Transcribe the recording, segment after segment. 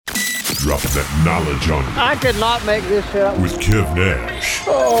dropping that knowledge on you. I could not make this shit up. With Kev Nash.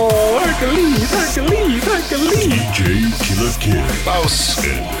 Oh, Hercules. DJ Killer Kev. Boss.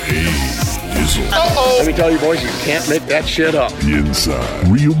 And Dizzle. Uh-oh. Let me tell you, boys, you can't make that shit up. The Inside.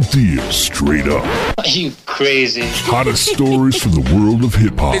 Real deal, straight up. Are you crazy? Hottest stories from the world of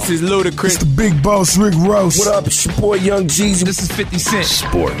hip-hop. This is Ludacris. It's the big boss, Rick Ross. What up? It's your boy, Young Jeezy. This is 50 Cent.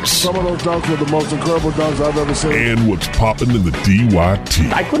 Sports. Some of those dunks were the most incredible dunks I've ever seen. And what's popping in the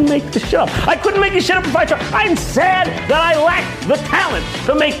DYT. I couldn't make this shit up. I couldn't make this shit up if I tried. I'm sad that I lack the talent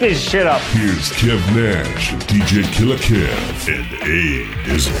to make this shit up. Here's Kev Nash, DJ Killer Kev, and A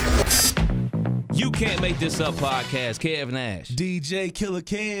Dizzle. You Can't Make This Up podcast, Kev Nash. DJ Killer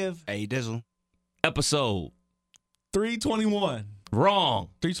Kev. Hey, Dizzle. Episode 321. wrong.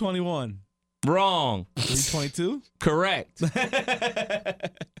 321. Wrong. 322. Correct.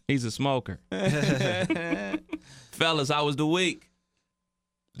 He's a smoker. Fellas, how was the week?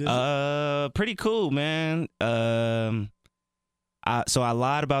 Pretty cool, man. So I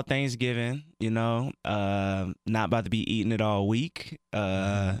lied about Thanksgiving, not about to be eating it all week.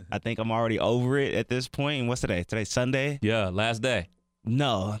 I think I'm already over it at this point. And what's today? Today's Sunday? Yeah, last day.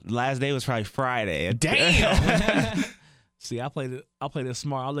 No, last day was probably Friday. Damn. See, I played it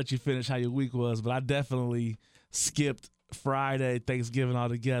smart. I'll let you finish how your week was, but I definitely skipped Friday, Thanksgiving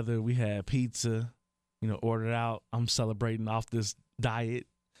altogether. We had pizza, ordered out. I'm celebrating off this diet.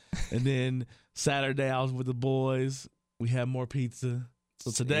 And then Saturday I was with the boys. We had more pizza.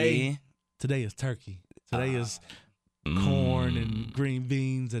 So today is turkey. Today is corn and green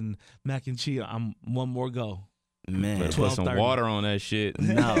beans and mac and cheese. I'm one more go. Man, Better put some water on that shit.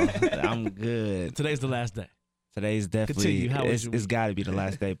 No, I'm good. Today's the last day. Today's definitely, it's got to be the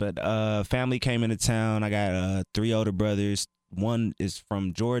last day. But family came into town. I got 3 older brothers. One is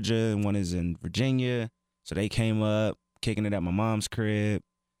from Georgia and one is in Virginia. So they came up, kicking it at my mom's crib.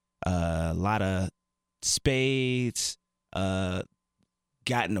 A lot of spades. Got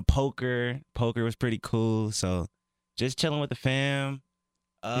into poker. Poker was pretty cool. So just chilling with the fam.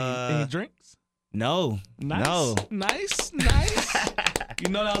 Any drinks? No. Nice. No. Nice.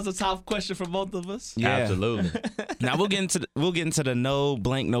 That was a tough question for both of us. Yeah. Absolutely. Now we'll get into the no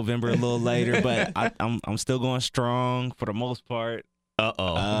blank November a little later, but I'm still going strong for the most part. But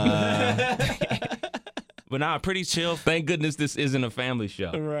nah, pretty chill. Thank goodness this isn't a family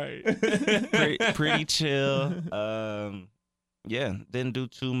show. Right. pretty chill. Yeah, didn't do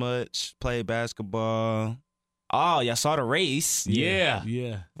too much. Played basketball. Oh, y'all saw the race. Yeah.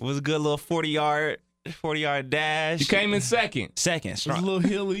 Yeah. It was a good little 40-yard dash. You came in second. Second. It was Strong. a little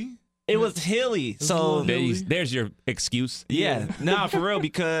hilly. It was hilly. So There's your excuse. yeah, nah, for real.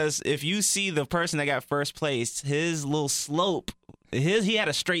 Because if you see the person that got first place, his little slope, he had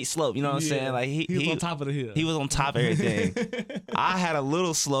a straight slope. You know what I'm saying? Like he was on top of the hill. He was on top of everything. I had a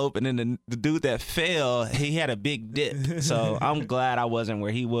little slope, and then the dude that fell, he had a big dip. So I'm glad I wasn't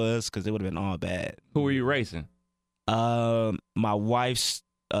where he was, because it would have been all bad. Who were you racing? My wife's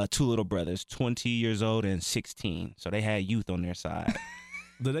 2 little brothers, 20 years old and 16. So they had youth on their side.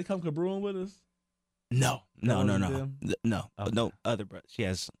 Did they come cabrewing with us? No. Okay. No other brother. She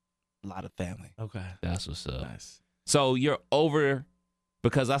has a lot of family. Okay. That's what's up. Nice. So you're over,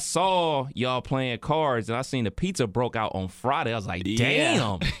 because I saw y'all playing cards and I seen the pizza broke out on Friday. I was like,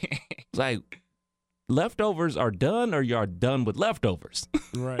 damn. It's like, leftovers are done, or y'all done with leftovers?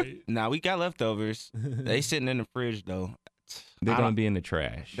 Right. Nah, we got leftovers. They sitting in the fridge, though. They're going to be in the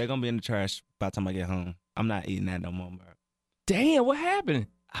trash. They're going to be in the trash by the time I get home. I'm not eating that no more, bro. Damn, what happened?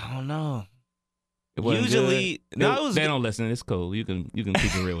 I don't know. It wasn't Usually, good. no, it was They good. Don't listen. It's cool. You can keep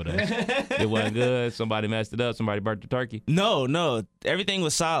it real with us. It wasn't good. Somebody messed it up. Somebody burnt the turkey. No. Everything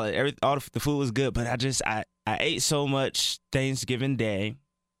was solid. All the food was good, but I ate so much Thanksgiving Day.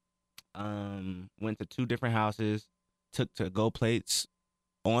 Went to 2 different houses. Took to-go plates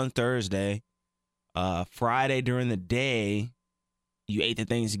on Thursday. Friday during the day, you ate the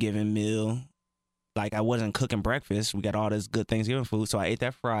Thanksgiving meal. Like, I wasn't cooking breakfast. We got all this good Thanksgiving food, so I ate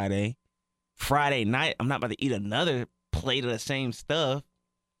that Friday. Friday night, I'm not about to eat another plate of the same stuff.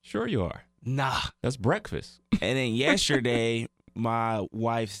 Sure you are. Nah. That's breakfast. And then yesterday, my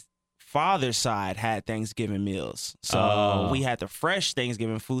wife's father's side had Thanksgiving meals. So we had the fresh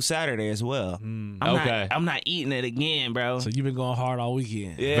Thanksgiving food Saturday as well. I'm not eating it again, bro. So you've been going hard all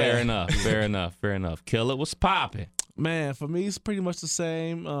weekend. Yeah. Fair enough. Killer was popping. Man, for me, it's pretty much the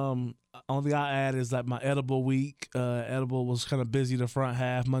same. Only thing I add is that my edible week. Edible was kind of busy the front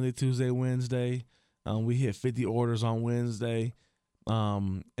half, Monday, Tuesday, Wednesday. We hit 50 orders on Wednesday.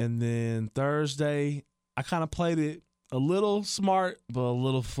 And then Thursday, I kind of played it a little smart, but a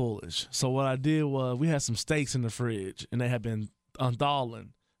little foolish. So what I did was, we had some steaks in the fridge, and they had been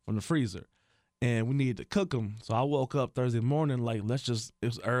unthawing from the freezer. And we needed to cook them. So I woke up Thursday morning like, it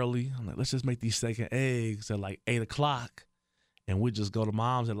was early. I'm like, let's just make these steak and eggs at like 8 o'clock. And we just go to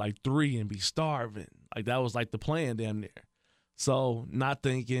mom's at like 3 and be starving. Like that was like the plan damn near. So not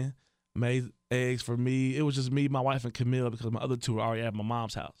thinking, made eggs for me. It was just me, my wife, and Camille because my other two were already at my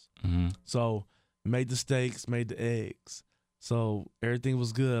mom's house. Mm-hmm. So made the steaks, made the eggs. So everything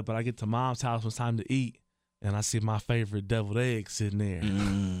was good. But I get to mom's house when it's time to eat. And I see my favorite deviled egg sitting there.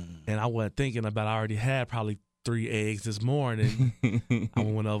 And I wasn't thinking about I already had probably 3 eggs this morning. I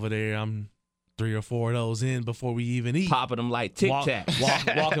went over there. I'm 3 or 4 of those in before we even eat. Popping them like Tic Tac.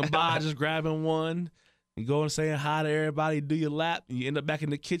 Walking by, just grabbing one. You go and saying hi to everybody, do your lap. And you end up back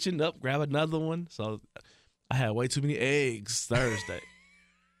in the kitchen, grab another one. So I had way too many eggs Thursday.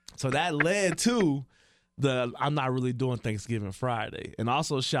 So that led to I'm not really doing Thanksgiving Friday. And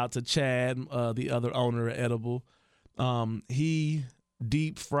also shout to Chad, the other owner at Edible. He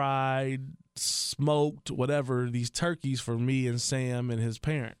deep fried, smoked, whatever, these turkeys for me and Sam and his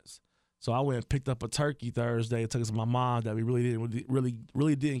parents. So I went and picked up a turkey Thursday. It took us to my mom that we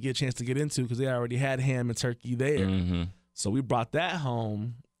really didn't get a chance to get into because they already had ham and turkey there. Mm-hmm. So we brought that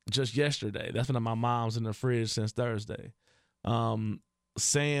home just yesterday. That's been at my mom's in the fridge since Thursday.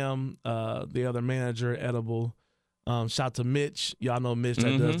 Sam, the other manager at Edible, shout to Mitch. Y'all know Mitch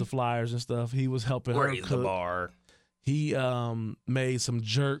that does the flyers and stuff. He was helping her cook. The bar. He made some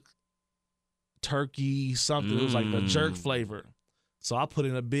jerk turkey something. It was like a jerk flavor. So I put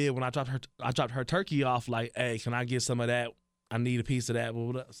in a bid when I dropped her turkey off. Like, hey, can I get some of that? I need a piece of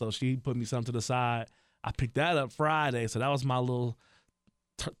that. So she put me some to the side. I picked that up Friday. So that was my little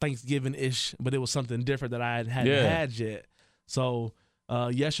Thanksgiving-ish, but it was something different that I hadn't had yet. So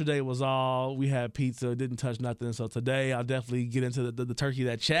yesterday was all, we had pizza, didn't touch nothing. So today I'll definitely get into the turkey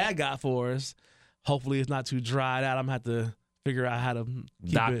that Chad got for us. Hopefully it's not too dried out. I'm going to have to figure out how to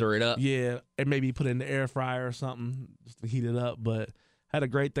keep Doctor it up. Yeah, and maybe put it in the air fryer or something just to heat it up. But had a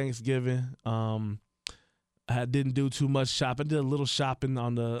great Thanksgiving. I didn't do too much shopping. I did a little shopping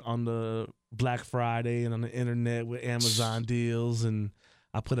on the Black Friday and on the internet with Amazon deals, and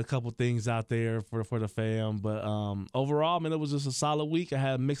I put a couple things out there for the fam. But overall, man, it was just a solid week. I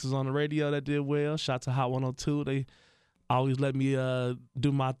had mixes on the radio that did well. Shout to Hot 102. They always let me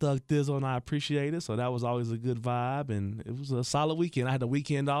do my Thug Thizzle, and I appreciate it. So that was always a good vibe, and it was a solid weekend. I had the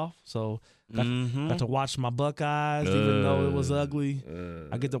weekend off, so got to watch my Buckeyes, even though it was ugly.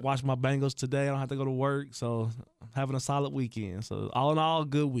 I get to watch my Bengals today. I don't have to go to work, so I'm having a solid weekend. So all in all,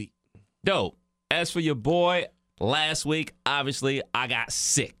 good week. Dope. As for your boy, last week, obviously, I got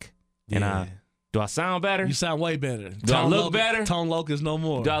sick. Yeah. And do I sound better? You sound way better. Do I look better? Tone Locust no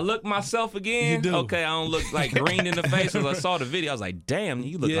more. Do I look myself again? You do. Okay, I don't look like green in the face. As I saw the video, I was like, damn,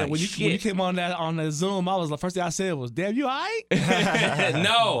 you look like when shit. When you came on the Zoom, I was the first thing I said was, damn, you all right?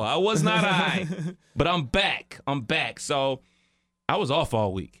 No, I was not all right. But I'm back. So I was off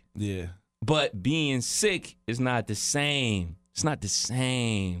all week. Yeah. But being sick is not the same. It's not the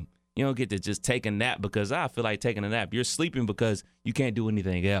same. You don't get to just take a nap because I feel like taking a nap. You're sleeping because you can't do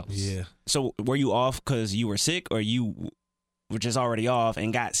anything else. Yeah. So were you off because you were sick, or you were just already off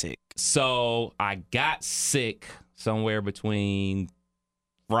and got sick? So I got sick somewhere between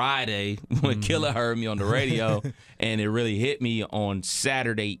Friday when Killer heard me on the radio, and it really hit me on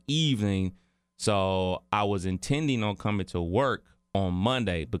Saturday evening. So I was intending on coming to work on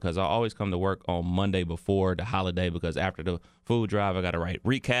Monday because I always come to work on Monday before the holiday because after the food drive, I got to write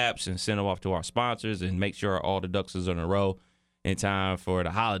recaps and send them off to our sponsors and make sure all the ducks is in a row in time for the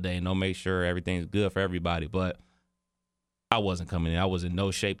holiday and they'll make sure everything's good for everybody. But I wasn't coming in. I was in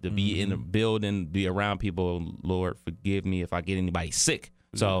no shape to be in the building, be around people. Lord, forgive me if I get anybody sick.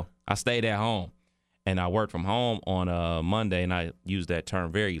 So I stayed at home. And I worked from home on Monday, and I used that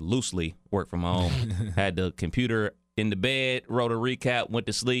term very loosely, work from home. Had the computer in the bed, wrote a recap, went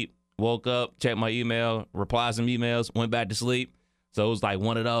to sleep, woke up, checked my email, replied some emails, went back to sleep. So it was like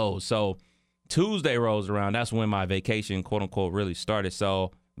one of those. So Tuesday rolls around. That's when my vacation, quote unquote, really started.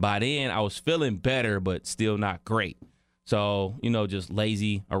 So by then I was feeling better, but still not great. So, just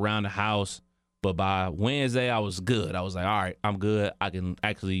lazy around the house. But by Wednesday, I was good. I was like, all right, I'm good. I can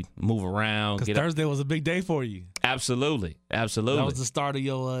actually move around. Because Thursday was a big day for you. Absolutely. That was the start of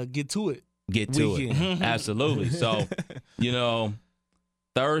your get to it. Get to weekend. it. Absolutely. So,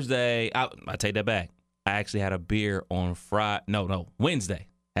 Thursday, I take that back. I actually had a beer on Wednesday.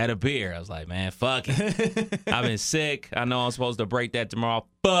 Had a beer. I was like, man, fuck it. I've been sick. I know I'm supposed to break that tomorrow.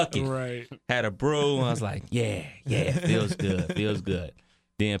 Fuck it. Right. Had a brew. I was like, yeah, feels good.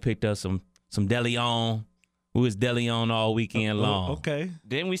 Then picked up some De Leon, We was deli on all weekend long. Okay.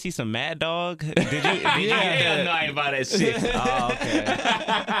 Didn't we see some Mad Dog? Did you Hell no, I ain't about that shit. Oh, okay.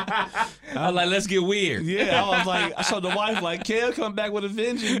 I was like, let's get weird. Yeah, I was like, I saw the wife like, Kev come back with a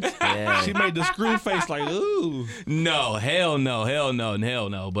vengeance. Yeah. She made the screw face like, ooh. No, hell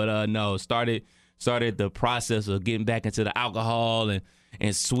no. But no, started the process of getting back into the alcohol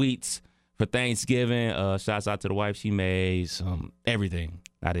and sweets for Thanksgiving. Shouts out to the wife. She made some everything.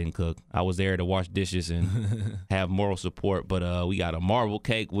 I didn't cook. I was there to wash dishes and have moral support. But we got a marble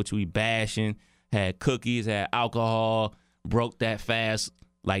cake, which we bashing. Had cookies, had alcohol. Broke that fast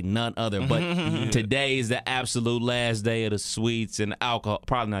like none other. But today is the absolute last day of the sweets and alcohol.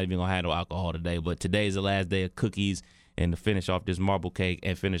 Probably not even going to have no alcohol today. But today is the last day of cookies and to finish off this marble cake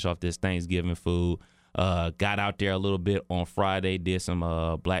and finish off this Thanksgiving food. Got out there a little bit on Friday. Did some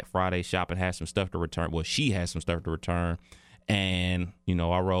Black Friday shopping. Had some stuff to return. Well, she had some stuff to return. And, you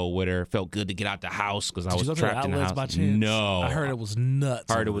know, I rode with her. Felt good to get out the house because I was trapped in the house. By chance? No. I heard it was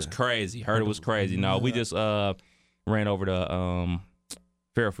nuts. Heard it was crazy. No, we just ran over to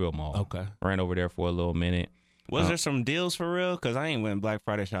Fairfield Mall. Okay. Ran over there for a little minute. Was there some deals for real? Because I ain't went Black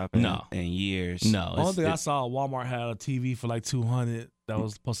Friday shopping in years. No. The only thing I saw, Walmart had a TV for like $200 that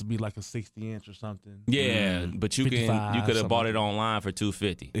was supposed to be like a 60-inch or something. Yeah, but you could have bought it online for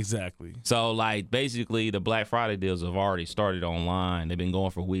 $250. Exactly. So like basically the Black Friday deals have already started online. They've been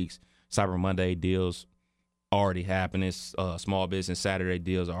going for weeks. Cyber Monday deals already happening. Small Business Saturday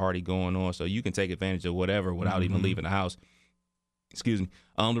deals are already going on. So you can take advantage of whatever without even leaving the house. Excuse me.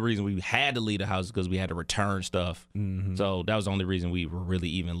 The reason we had to leave the house is because we had to return stuff. So that was the only reason we were really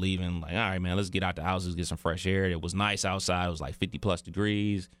even leaving. Like, all right, man, let's get out the house, let's get some fresh air. It was nice outside. It was like 50-plus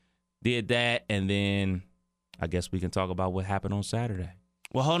degrees. Did that, and then I guess we can talk about what happened on Saturday.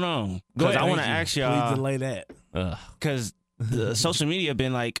 Well, hold on. Because I want to ask y'all. Please delay that. Because the social media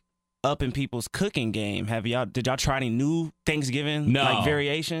been like up in people's cooking game. Did y'all try any new Thanksgiving like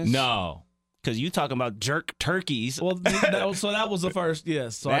variations? No. Because you talking about jerk turkeys. Well, that was the first,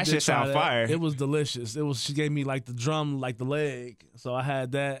 yes. So that shit sound fire. It was delicious. She gave me like the drum, like the leg. So I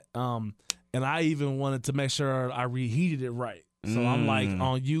had that. And I even wanted to make sure I reheated it right. So I'm like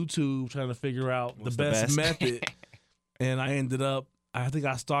on YouTube trying to figure out the best method. And I ended up, I think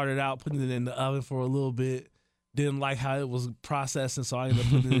I started out putting it in the oven for a little bit. Didn't like how it was processing, so I ended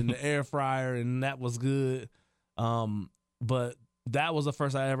up putting it in the air fryer, and that was good. But that was the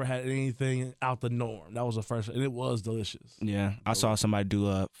first I ever had anything out the norm. That was the first, and it was delicious. Yeah, I saw somebody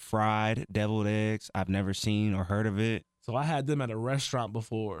do fried deviled eggs. I've never seen or heard of it. So I had them at a restaurant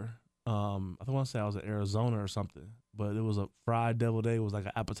before. I want to say I was in Arizona or something, but it was a fried deviled egg. It was like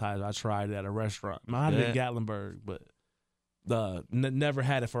an appetizer. I tried it at a restaurant. I had it in Gatlinburg, but never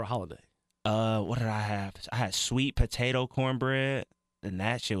had it for a holiday. What did I have? I had sweet potato cornbread, and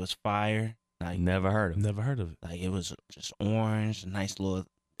that shit was fire. Like, Never heard of it. Like, it was just orange, nice little.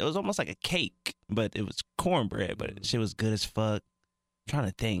 It was almost like a cake, but it was cornbread. But shit was good as fuck. I'm trying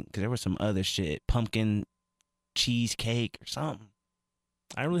to think, because there was some other shit, pumpkin cheesecake or something.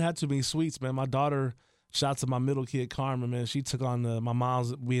 I didn't really have too many sweets, man. My daughter, shout out to my middle kid, Carmen, man. She took on my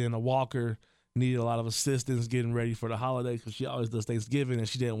mom's being in a walker, needed a lot of assistance getting ready for the holiday because she always does Thanksgiving, and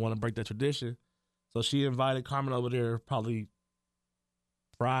she didn't want to break that tradition. So she invited Carmen over there probably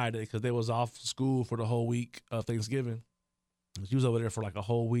Friday because they was off school for the whole week of Thanksgiving. She was over there for like a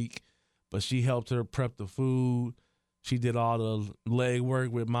whole week, but she helped her prep the food. She did all the leg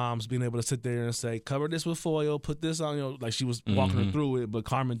work with moms being able to sit there and say, cover this with foil, put this on, like she was walking her through it, but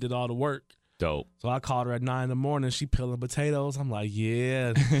Carmen did all the work. Dope. So I called her at 9 a.m. She peeling potatoes. I'm like,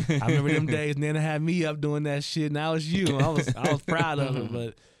 yeah, I remember them days. Nana had me up doing that shit. Now it's you. I was proud of her,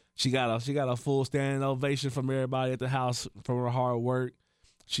 but she got a full standing ovation from everybody at the house for her hard work.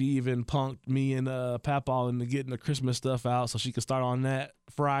 She even punked me and Papa into getting the Christmas stuff out so she could start on that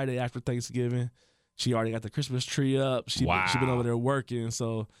Friday after Thanksgiving. She already got the Christmas tree up. She been over there working,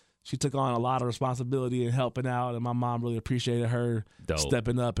 so she took on a lot of responsibility and helping out, and my mom really appreciated her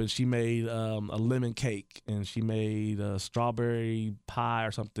stepping up, and she made a lemon cake, and she made a strawberry pie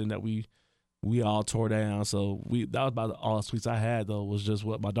or something that we all tore down. So that was about all the sweets I had, though, was just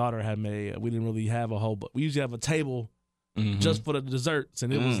what my daughter had made. We didn't really have but we usually have a table just for the desserts,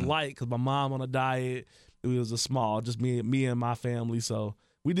 and it was light because my mom on a diet. It was a small, just me and my family, so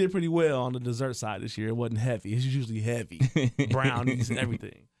we did pretty well on the dessert side this year. It wasn't heavy. It's usually heavy. Brownies and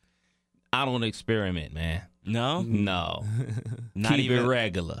everything. I don't experiment, man. No? No. Not Keep even it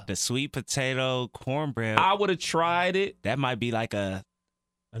regular. The sweet potato cornbread. I would have tried it. That might be like a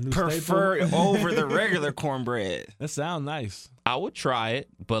new preferred over the regular cornbread. That sounds nice. I would try it,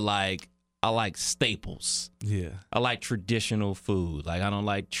 but like I like staples. Yeah. I like traditional food. Like, I don't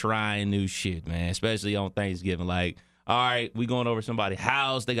like trying new shit, man, especially on Thanksgiving. Like, all right, we going over somebody's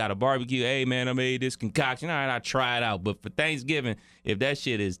house. They got a barbecue. Hey, man, I made this concoction. All right, I try it out. But for Thanksgiving, if that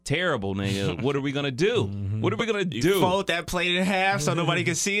shit is terrible, nigga, what are we going to do? What are we going to do? You fold that plate in half so nobody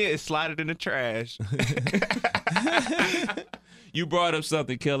can see it and slide it in the trash. You brought up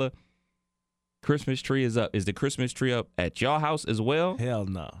something, Killer. Christmas tree is up. Is the Christmas tree up at your house as well? Hell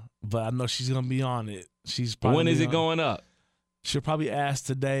no. But I know she's going to be on it. She's probably When is it going up? She'll probably ask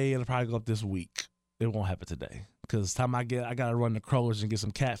today. It'll probably go up this week. It won't happen today. Because time I got to run to Kroger's and get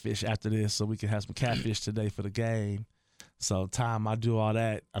some catfish after this so we can have some catfish today for the game. So time I do all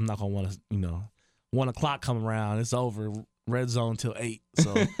that, I'm not going to want to, 1 o'clock come around. It's over. Red zone till 8.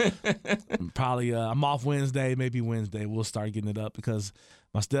 So probably I'm off Wednesday, maybe Wednesday. We'll start getting it up because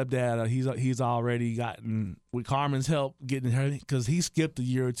my stepdad, he's already gotten, with Carmen's help, getting her, because he skipped a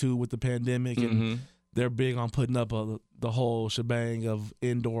year or two with the pandemic, and they're big on putting up the whole shebang of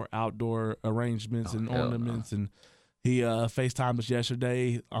indoor, outdoor arrangements and ornaments. And he FaceTimed us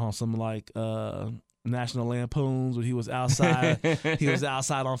yesterday on some National Lampoons when he was outside. He was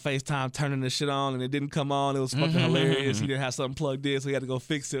outside on FaceTime turning the shit on, and it didn't come on. It was fucking hilarious. He didn't have something plugged in, so he had to go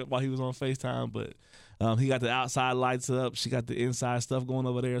fix it while he was on FaceTime. But he got the outside lights up. She got the inside stuff going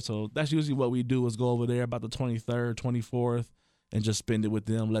over there. So that's usually what we do, is go over there about the 23rd, 24th, and just spend it with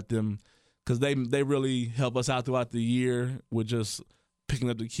them. Let them, because they really help us out throughout the year with just picking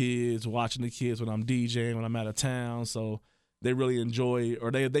up the kids, watching the kids when I'm DJing, when I'm out of town. So they really enjoy,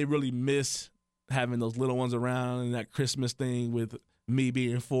 or they really miss having those little ones around, and that Christmas thing with me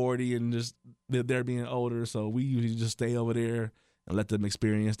being 40 and just they're being older. So we usually just stay over there and let them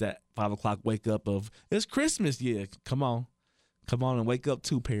experience that 5 o'clock wake up of, it's Christmas. Yeah, come on and wake up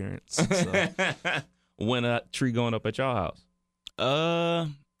too, parents. So. When a tree going up at your house?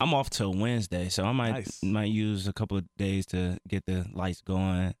 I'm off till Wednesday, so I might use a couple of days to get the lights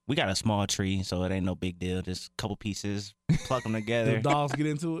going. We got a small tree, so it ain't no big deal. Just a couple pieces, plug them together. The dogs get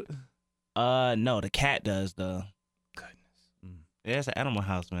into it? No, the cat does though. Goodness. Yeah, it's an animal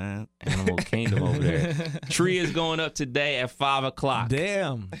house, man. Animal kingdom over there. Tree is going up today at 5 o'clock.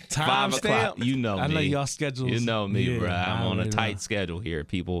 Damn. 5 o'clock. You know me. I know y'all schedules. You know me, bro. I'm on a tight know. schedule here,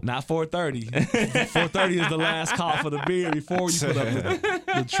 people. Not 4:30. 4:30 is the last call for the beer before you put up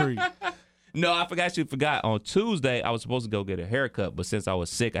the tree. No, I forgot. On Tuesday, I was supposed to go get a haircut, but since I was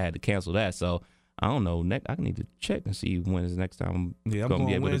sick, I had to cancel that. So I don't know. I need to check and see when is the next time I'm going to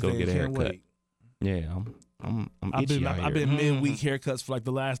be able Wednesday to go get a haircut. Wait. Yeah, I'm itchy out here. I've been midweek haircuts for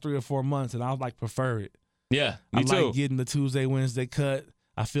the last 3 or 4 months, and I prefer it. Yeah, me I too. like getting the Tuesday, Wednesday cut.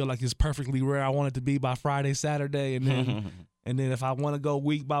 I feel like it's perfectly where I want it to be by Friday, Saturday, and then if I want to go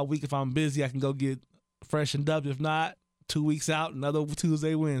week by week, if I'm busy, I can go get freshened up. If not, 2 weeks out, another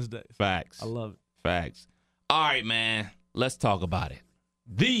Tuesday, Wednesday. Facts. I love it. Facts. All right, man. Let's talk about it.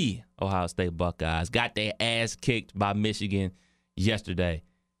 The Ohio State Buckeyes got their ass kicked by Michigan yesterday.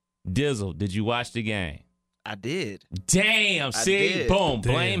 Dizzle, did you watch the game? I did. Damn, see? Boom,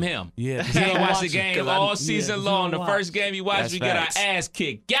 blame him. Yeah. He ain't watched the game all season long. The first game he watched, That's we facts. get our ass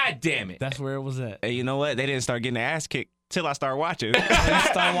kicked. God damn it. That's where it was at. Hey, you know what? They didn't start getting their ass kicked till I started watching. I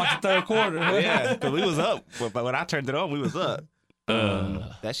started watching third quarter. Yeah, because we was up. But when I turned it on, we was up.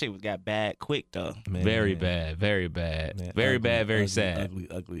 That shit got bad quick, though. Man, Very bad. Very bad. Man, Very ugly, bad. Very ugly, sad.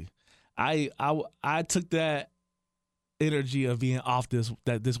 Ugly. I took that energy of being off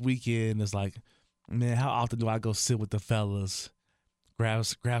this weekend as like, man, how often do I go sit with the fellas, grab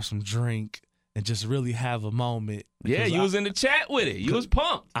some drink, and just really have a moment? Yeah, Because you was in the chat with it. You was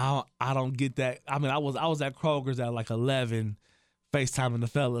pumped. I don't get that. I mean, I was at Kroger's at 11, FaceTiming the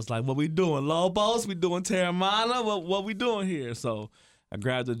fellas, like, what we doing, Lobos? We doing Terramana? What we doing here? So I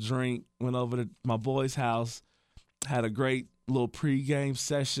grabbed a drink, went over to my boy's house, had a great little pregame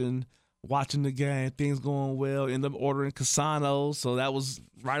session, watching the game, things going well, ended up ordering Casanos, so that was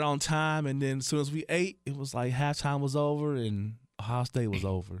right on time. And then as soon as we ate, it was like halftime was over and Ohio State was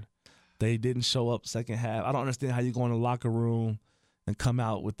over. They didn't show up second half. I don't understand how you go in the locker room and come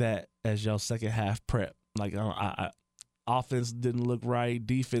out with that as your second half prep. Like, offense didn't look right.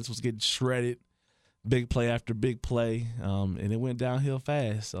 Defense was getting shredded, big play after big play, and it went downhill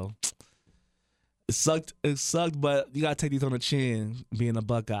fast. So it sucked, but you got to take these on the chin being a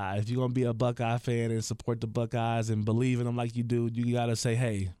Buckeye. If you're going to be a Buckeye fan and support the Buckeyes and believe in them like you do, you got to say,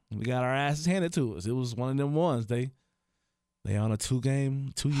 hey, we got our asses handed to us. It was one of them ones. They on a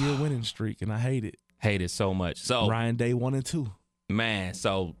 2-year winning streak, and I hate it. Hate it so much. So Ryan Day 1 and 2. Man,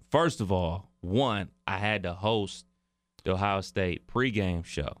 so first of all, I had to host the Ohio State pregame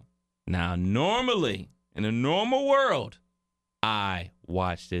show. Now, normally, in a normal world, I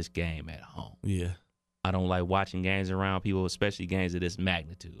watch this game at home. Yeah. I don't like watching games around people, especially games of this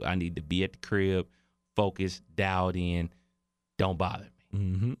magnitude. I need to be at the crib, focused, dialed in. Don't bother me.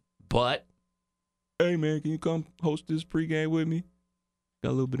 Mm-hmm. But, hey, man, can you come host this pregame with me? Got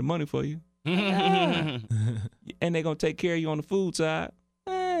a little bit of money for you. And they're going to take care of you on the food side.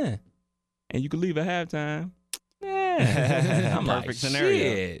 And you can leave at halftime. I'm like, Perfect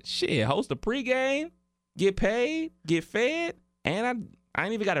scenario. Shit, host a pregame, get paid, get fed, and I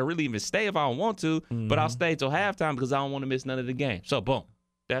ain't even got to really even stay if I don't want to, but I'll stay till halftime because I don't want to miss none of the game. So, boom,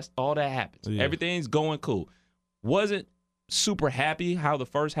 that's all that happens. Yeah. Everything's going cool. Wasn't super happy how the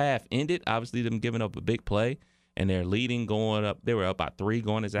first half ended. Obviously, them giving up a big play, and they're leading, going up. They were up by 3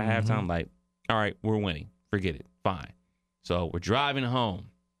 going into halftime. Like, all right, we're winning. Forget it. Fine. So we're driving home,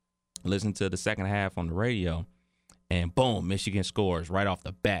 listen to the second half on the radio, and boom, Michigan scores right off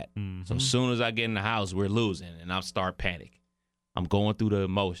the bat. So as soon as I get in the house, we're losing, and I start panic. I'm going through the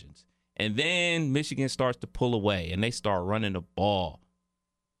emotions. And then Michigan starts to pull away, and they start running the ball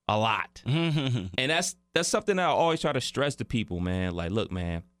a lot. And that's something that I always try to stress to people, man. Like, look,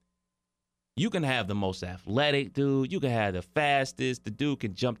 man, you can have the most athletic dude. You can have the fastest. The dude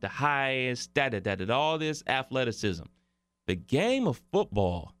can jump the highest, all this athleticism. The game of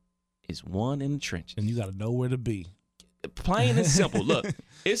football is won in the trenches. And you got to know where to be. Plain and simple. Look,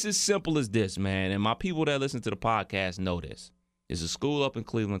 it's as simple as this, man. And my people that listen to the podcast know this. There's a school up in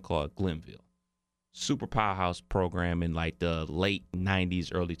Cleveland called Glenville. Super powerhouse program in like the late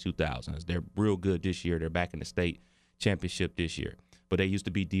 90s, early 2000s. They're real good this year. They're back in the state championship this year. But they used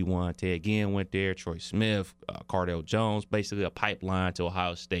to be D1. Ted Ginn went there, Troy Smith, Cardell Jones, basically a pipeline to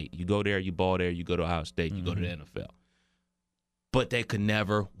Ohio State. You go there, you ball there, you go to Ohio State, you go to the NFL. But they could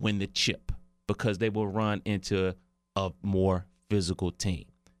never win the chip because they will run into a more physical team.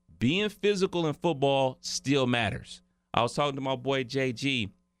 Being physical in football still matters. I was talking to my boy JG.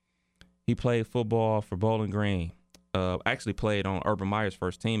 He played football for Bowling Green. Actually played on Urban Meyer's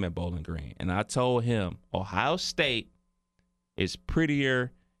first team at Bowling Green. And I told him Ohio State is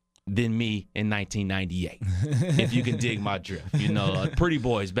prettier than me in 1998, if you can dig my drift. You know, pretty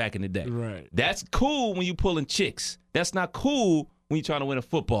boys back in the day. Right. That's cool when you pulling chicks. That's not cool when you're trying to win a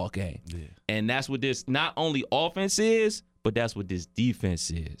football game. Yeah. And that's what this not only offense is, but that's what this defense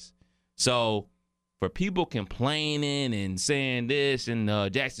is. So for people complaining and saying this and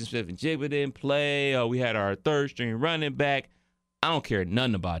Jackson Smith and Jigba didn't play, we had our third string running back, I don't care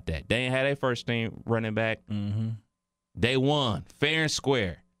nothing about that. They ain't had their first string running back. They won fair and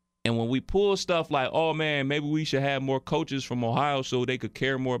square. And when we pull stuff like, oh, man, maybe we should have more coaches from Ohio so they could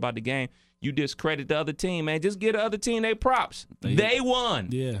care more about the game, you discredit the other team, man. Just give the other team their props. They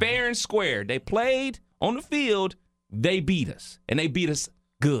won fair and square. They played on the field. They beat us, and they beat us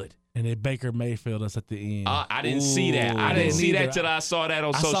good. And they Baker Mayfield us at the end. I didn't see that. I didn't see that till I saw that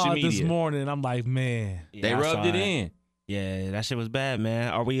on social media. I saw it this morning, and I'm like, man. They rubbed it in. Yeah, that shit was bad,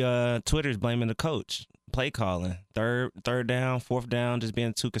 man. Are we Twitter's blaming the coach? Play calling. Third down, fourth down, just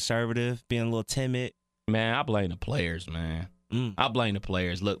being too conservative, being a little timid. Man, I blame the players, man. I blame the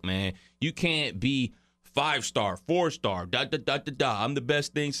players. Look, man, you can't be 5-star, 4-star, I'm the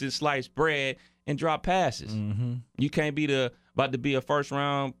best thing since sliced bread and drop passes. You can't be about to be a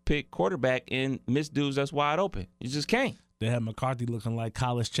first-round pick quarterback and miss dudes that's wide open. You just can't. They had McCarthy looking like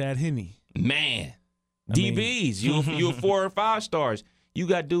college Chad Henne. Man, DBs, you 4 or 5 stars. You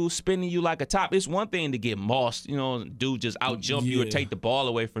got dudes spinning you like a top. It's one thing to get mossed, dude just out-jump you or take the ball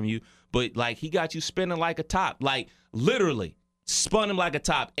away from you. But, like, he got you spinning like a top. Like, literally spun him like a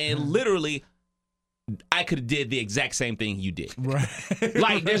top. And literally, I could have did the exact same thing you did. Right.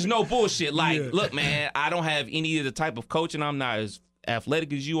 Like, there's no bullshit. Like, look, man, I don't have any of the type of coaching. I'm not as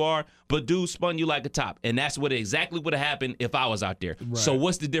athletic as you are. But dude spun you like a top. And that's what exactly would have happened if I was out there. Right. So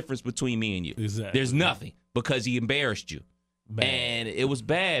what's the difference between me and you? Exactly. There's nothing because he embarrassed you. Bad. And it was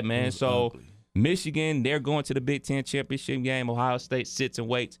bad, man. So ugly. Michigan, they're going to the Big Ten championship game. Ohio State sits and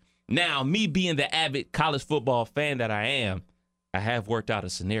waits. Now, me being the avid college football fan that I am, I have worked out a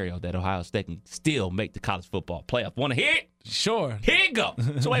scenario that Ohio State can still make the college football playoff. Want to hear it? Sure. Here it go.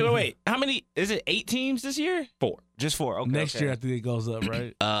 So wait. How many? Is it 8 teams this year? 4. Just 4. Okay. Next year, I think it goes up,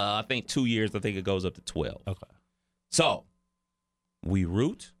 right? I think 2 years. I think it goes up to 12. Okay. So we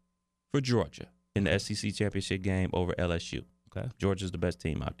root for Georgia in the SEC championship game over LSU. Okay. Georgia's the best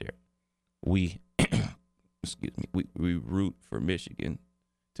team out there. We root for Michigan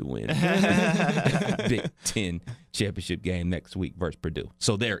to win Big Ten championship game next week versus Purdue.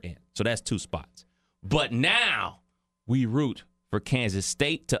 So they're in. So that's 2 spots. But now we root for Kansas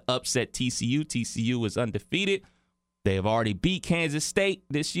State to upset TCU. TCU is undefeated. They have already beat Kansas State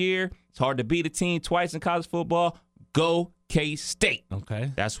this year. It's hard to beat a team twice in college football. Go K-State.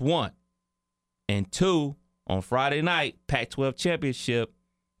 Okay. That's 1. And 2, on Friday night, Pac-12 championship,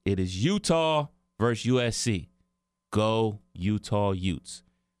 it is Utah versus USC. Go Utah Utes.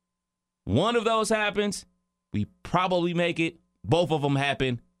 One of those happens, we probably make it. Both of them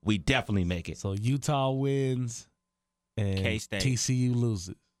happen, we definitely make it. So Utah wins and K-State. TCU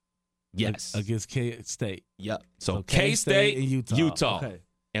loses. Yes. Against K-State. Yep. So K-State K-State and Utah. Okay.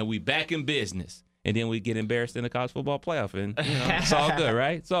 And we back in business. And then we get embarrassed in the college football playoff. And it's all good,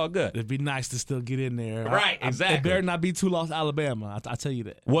 right? It's all good. It'd be nice to still get in there. Right, exactly. It better not be 2 loss Alabama. I tell you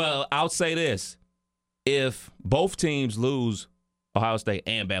that. Well, I'll say this. If both teams lose, Ohio State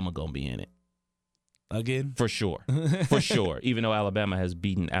and Bama going to be in it. Again? For sure. For sure. Even though Alabama has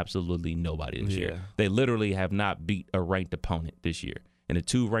beaten absolutely nobody this year. Yeah. They literally have not beat a ranked opponent this year. And the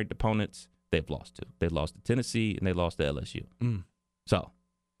 2 ranked opponents, they've lost to. They lost to Tennessee and they lost to LSU. So,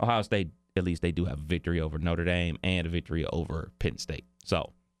 Ohio State, at least they do have a victory over Notre Dame and a victory over Penn State.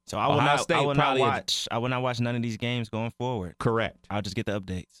 So I will not watch none of these games going forward. Correct. I'll just get the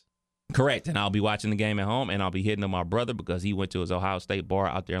updates. Correct. And I'll be watching the game at home, and I'll be hitting on my brother because he went to his Ohio State bar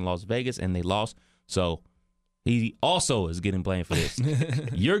out there in Las Vegas, and they lost. So he also is getting blamed for this.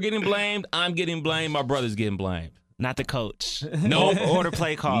 You're getting blamed. I'm getting blamed. My brother's getting blamed. Not the coach. Nope. Or the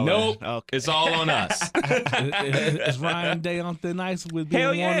play caller. Nope. Okay. It's all on us. Is Ryan Day on thin ice with being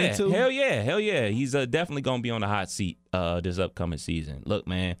 1 and 2? Hell yeah. He's definitely going to be on the hot seat this upcoming season. Look,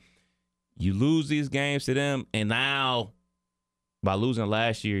 man, you lose these games to them, and now by losing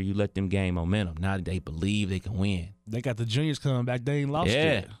last year, you let them gain momentum. Now they believe they can win. They got the juniors coming back. They ain't lost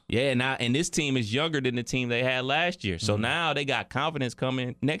yet. Yeah. Now, and this team is younger than the team they had last year. So now they got confidence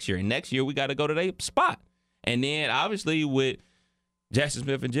coming next year. And next year, we got to go to their spot. And then, obviously, with Jackson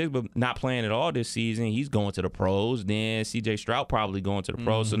Smith and Jigba not playing at all this season, he's going to the pros. Then C.J. Stroud probably going to the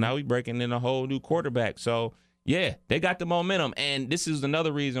pros. So now we breaking in a whole new quarterback. So, yeah, they got the momentum. And this is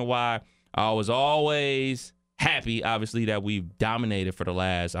another reason why I was always happy, obviously, that we've dominated for the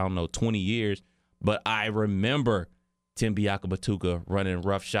last, 20 years. But I remember Tim Biakabatuka running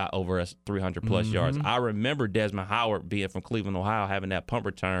rough shot over us 300-plus yards. I remember Desmond Howard being from Cleveland, Ohio, having that punt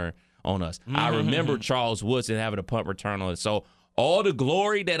return on us. I remember Charles Woodson having a punt return on us. So all the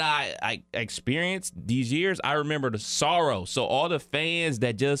glory that I experienced these years, I remember the sorrow. So all the fans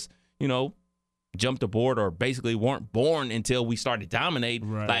that just, jumped aboard or basically weren't born until we started dominating,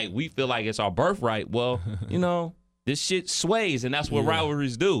 like we feel like it's our birthright. Well, this shit sways, and that's what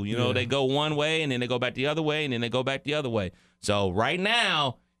rivalries do. They go one way, and then they go back the other way, and then they go back the other way. So right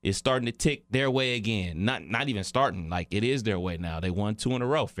now, it's starting to tick their way again. Not even starting. Like, it is their way now. They won 2 in a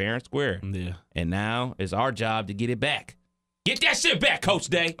row, fair and square. Yeah. And now it's our job to get it back. Get that shit back, Coach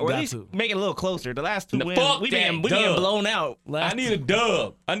Day. Or at least make it a little closer. The last 2 wins, we getting dub. blown out. I need a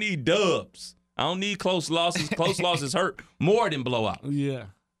dub. I need dubs. I don't need close losses. Close losses hurt more than blowout. Yeah.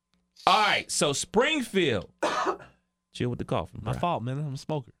 All right, so Springfield. Chill with the coughing. My fault, man. I'm a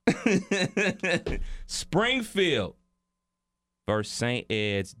smoker. Springfield versus St.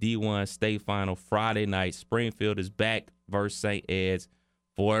 Ed's D1 state final Friday night. Springfield is back versus St. Ed's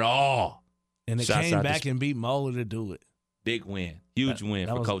for it all. And they came back and beat Moeller to do it. Big win. Huge win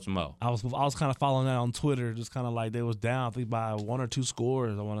for Coach Mo. I was kind of following that on Twitter, just kind of like they was down, I think, by 1 or 2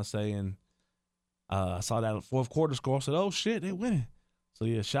 scores, I want to say. And I saw that fourth quarter score. I said, oh, shit, they winning. So,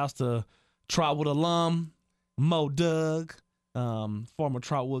 yeah, shouts to Trotwood alum, Mo Doug, former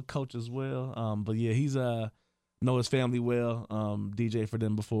Trotwood coach as well. But, yeah, he's know his family well, DJ for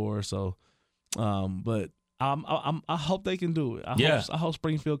them before. So, but I hope they can do it. I hope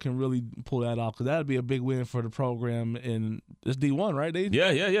Springfield can really pull that off, because that would be a big win for the program. And it's D1, right?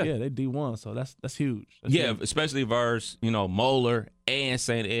 Yeah, they D1, so that's huge. That's huge. Especially versus Moeller and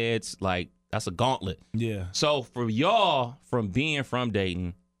St. Ed's. Like, that's a gauntlet. Yeah. So for y'all, from being from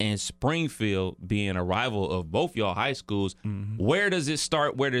Dayton and Springfield being a rival of both y'all high schools, where does it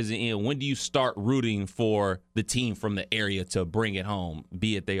start? Where does it end? When do you start rooting for the team from the area to bring it home,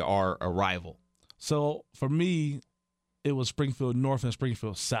 be it they are a rival? So for me, it was Springfield North and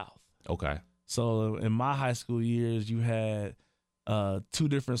Springfield South. Okay. So in my high school years, you had 2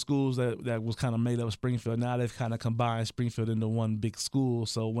 different schools that was kind of made up of Springfield. Now they've kind of combined Springfield into one big school.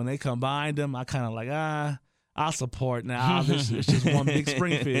 So when they combined them, I kind of like, I'll support now. It's just one big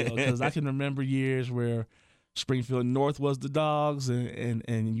Springfield, because I can remember years where Springfield North was the dogs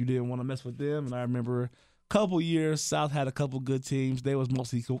and you didn't want to mess with them. And I remember couple years, South had a couple good teams. They was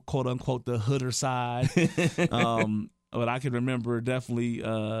mostly quote unquote the hooder side. But I can remember definitely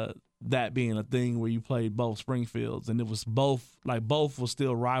that being a thing where you played both Springfields, and it was both was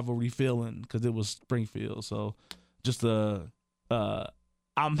still rivalry feeling because it was Springfield. So just I'm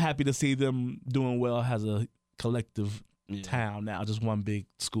happy to see them doing well as a collective town now, just one big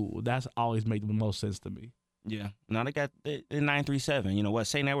school. That's always made the most sense to me. Yeah. Now they got the 937. You know what?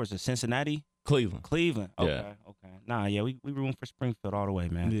 St. Edwards is Cincinnati? Cleveland. Cleveland. Okay. Yeah. Okay. Nah, yeah, we room for Springfield all the way,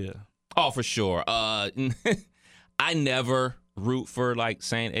 man. Yeah. Oh, for sure. I never root for like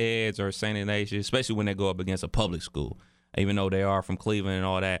St. Ed's or St. Ignatius, especially when they go up against a public school. Even though they are from Cleveland and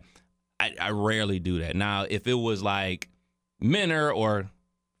all that, I rarely do that. Now, if it was like Menor or,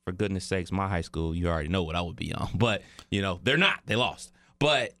 for goodness sakes, my high school, you already know what I would be on. But, they're not. They lost.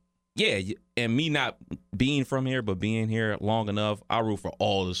 But, yeah, and me not being from here but being here long enough, I root for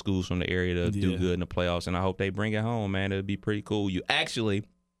all the schools from the area to do good in the playoffs, and I hope they bring it home, man. It'd be pretty cool. You actually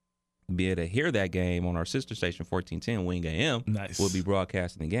be able to hear that game on our sister station, 1410 Wing AM. Nice. We'll be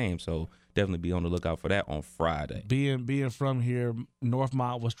broadcasting the game, so definitely be on the lookout for that on Friday. Being from here,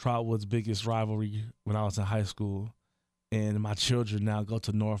 Northmont was Trotwood's biggest rivalry when I was in high school, and my children now go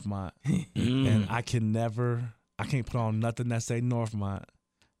to Northmont, and I can't put on nothing that say Northmont.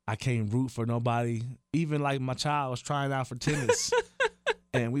 I can't root for nobody. Even like my child was trying out for tennis,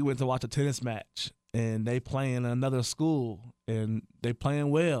 and we went to watch a tennis match, and they playing another school, and they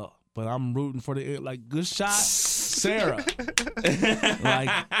playing well. But I'm rooting for good shot, Sarah.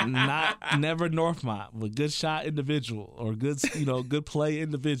 Never Northmont, but good shot individual or good play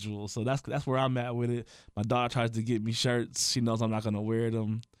individual. So that's where I'm at with it. My daughter tries to get me shirts. She knows I'm not gonna wear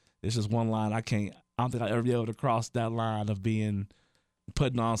them. It's just one line. I don't think I'll ever be able to cross that line of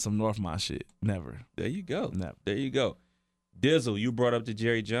putting on some Northmont shit. Never. There you go. Never. There you go. Dizzle, you brought up the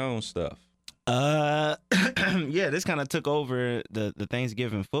Jerry Jones stuff. Yeah, this kind of took over the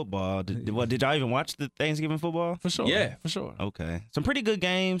Thanksgiving football. Did y'all even watch the Thanksgiving football? For sure. Yeah. For sure. Okay. Some pretty good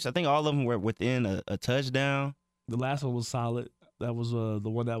games. I think all of them were within a touchdown. The last one was solid. That was the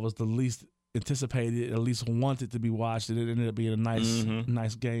one that was the least anticipated, at least wanted to be watched, and it ended up being a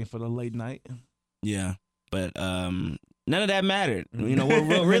nice game for the late night. Yeah. But none of that mattered.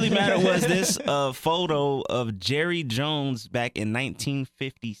 What really mattered was this photo of Jerry Jones back in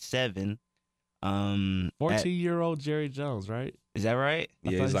 1957. 14-year-old Jerry Jones, right? Is that right?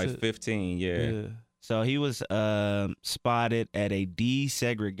 Yeah, he's like 15, yeah. So he was spotted at a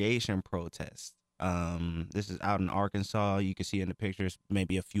desegregation protest. This is out in Arkansas. You can see in the pictures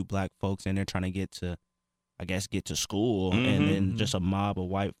maybe a few black folks in there trying to get to school, and then just a mob of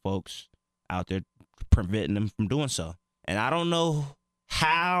white folks out there preventing them from doing so. And I don't know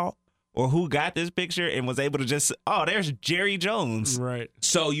how or who got this picture and was able to just, there's Jerry Jones. Right.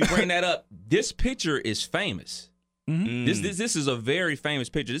 So you bring that up. This picture is famous. Mm-hmm. This is a very famous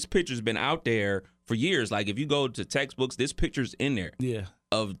picture. This picture's been out there for years. Like if you go to textbooks, this picture's in there. Yeah.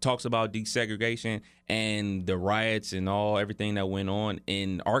 Talks about desegregation and the riots and everything that went on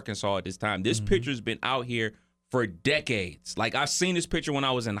in Arkansas at this time. This picture's been out here for decades. Like I've seen this picture when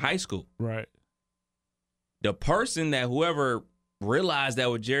I was in high school. Right. The person that whoever realized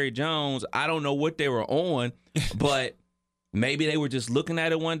that with Jerry Jones, I don't know what they were on, but maybe they were just looking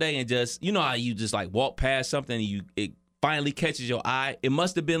at it one day and just, how you just like walk past something and it finally catches your eye. It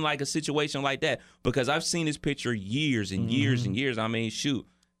must have been like a situation like that, because I've seen this picture years and years and years. I mean, shoot,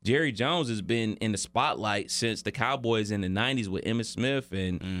 Jerry Jones has been in the spotlight since the Cowboys in the 90s with Emmitt Smith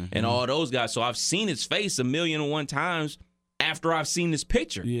and all those guys. So I've seen his face 1,000,001 times after I've seen this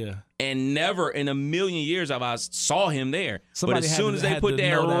picture. Yeah. And never in 1,000,000 years have I saw him there. Somebody but as soon as they put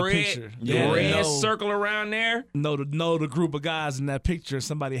that red circle around there. Know the group of guys in that picture,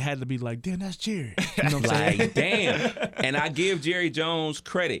 somebody had to be like, damn, that's Jerry. You know what I'm saying? Damn. And I give Jerry Jones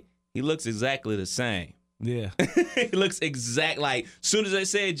credit. He looks exactly the same. Yeah. He looks like, as soon as they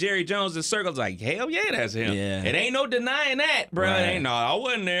said Jerry Jones, the circle's like, hell yeah, that's him. Yeah. It ain't no denying that, bro. Right. It ain't, I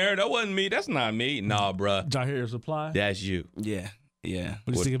wasn't there. That wasn't me. That's not me. Nah, bro. Did y'all hear his reply? That's you. Yeah. Yeah.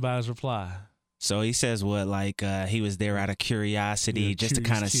 What do you think about his reply? So he says he was there out of curiosity, just to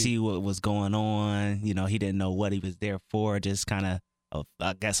kind of see what was going on. He didn't know what he was there for, just kind of,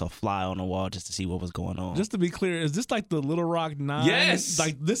 I guess, a fly on the wall just to see what was going on. Just to be clear, is this like the Little Rock 9? Yes.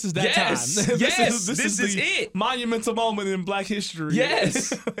 Like this is that time. This is the it. Monumental moment in Black history.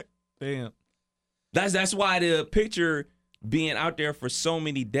 Yes. Damn. That's why the picture being out there for so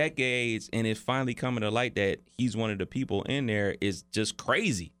many decades and it finally coming to light that he's one of the people in there is just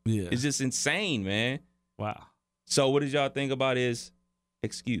crazy. Yeah. It's just insane, man. Wow. So what did y'all think about his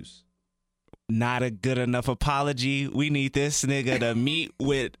excuse? Not a good enough apology. We need this nigga to meet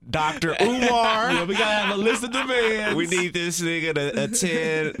with Dr. Umar. Yeah, we gotta have a list of demands. We need this nigga to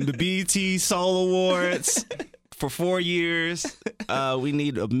attend the BET Soul Awards for 4 years. We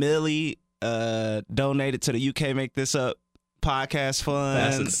need $1 million donated to the UK Make This Up podcast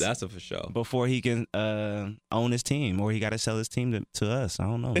funds. That's a for sure. Before he can own his team, or he got to sell his team to us. I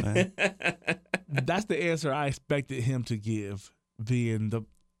don't know, man. That's the answer I expected him to give, being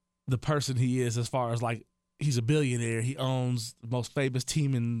the person he is, as far as like he's a billionaire. He owns the most famous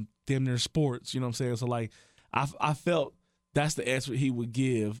team in damn near sports. You know what I'm saying? So like, I felt that's the answer he would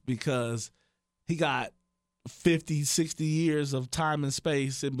give, because he got 50, 60 years of time and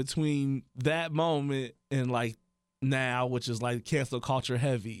space in between that moment and like now, which is like cancel culture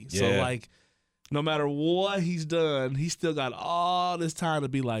heavy. So like, no matter what he's done, he still got all this time to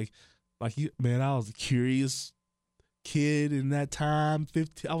be like, man, I was a curious kid in that time.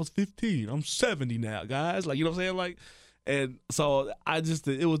 I was 15. I'm 70 now, guys. Like, you know what I'm saying? Like, and so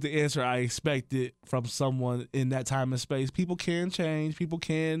it was the answer I expected from someone in that time and space. People can change. People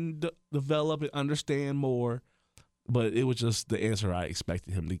can develop and understand more. But it was just the answer I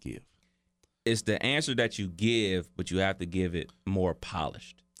expected him to give. It's the answer that you give, but you have to give it more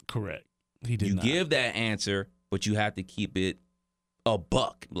polished. Correct. He did not. You give that answer, but you have to keep it a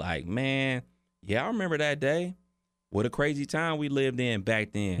buck. Like, man, yeah, I remember that day. What a crazy time we lived in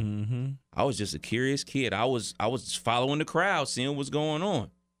back then. Mm-hmm. I was just a curious kid. I was following the crowd, seeing what's going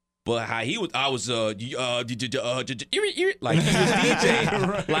on. But how he was, I was like he was DJ.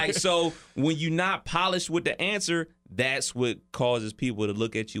 Right. Like, so when you're not polished with the answer, that's what causes people to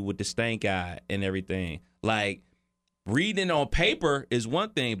look at you with the stank eye and everything. Like, reading on paper is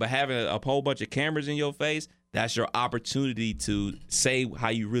one thing, but having a whole bunch of cameras in your face, that's your opportunity to say how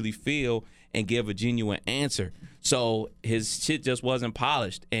you really feel and give a genuine answer. So his shit just wasn't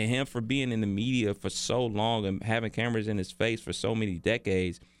polished. And him, for being in the media for so long and having cameras in his face for so many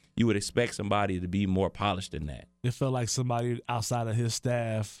decades, you would expect somebody to be more polished than that. It felt like somebody outside of his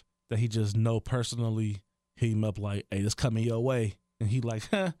staff that he just know personally hit him up like, hey, this coming your way. And he like,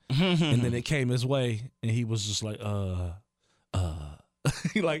 huh. And then it came his way, and he was just like,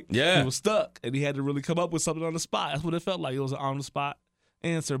 he was stuck, and he had to really come up with something on the spot. That's what it felt like. It was an on-the-spot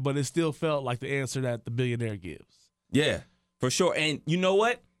answer, but it still felt like the answer that the billionaire gives. Yeah, for sure. And you know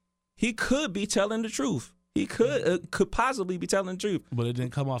what? He could be telling the truth. He could possibly be telling the truth. But it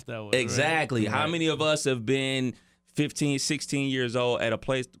didn't come off that way. Exactly. Right? How many of us have been 15, 16 years old at a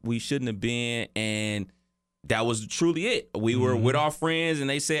place we shouldn't have been, and that was truly it. We were with our friends, and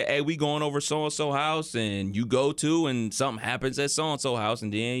they said, hey, we going over so-and-so house, and you go to, and something happens at so-and-so house,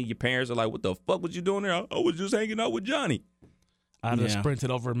 and then your parents are like, what the fuck was you doing there? I was just hanging out with Johnny. I just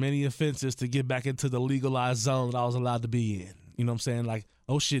sprinted over many offenses to get back into the legalized zone that I was allowed to be in. You know what I'm saying? Like,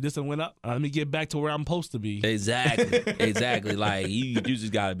 oh, shit, this one went up. Let me get back to where I'm supposed to be. Exactly. Like, you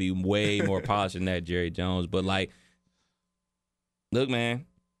just got to be way more polished than that, Jerry Jones. But, like, look, man,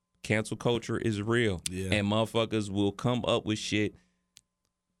 cancel culture is real. Yeah. And motherfuckers will come up with shit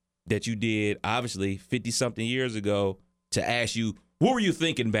that you did, obviously, 50-something years ago to ask you, what were you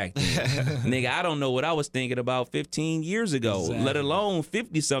thinking back then? Nigga, I don't know what I was thinking about 15 years ago, let alone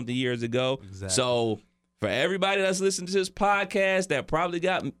 50-something years ago. Exactly. So for everybody that's listening to this podcast that probably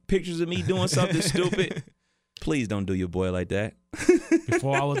got pictures of me doing something stupid, please don't do your boy like that.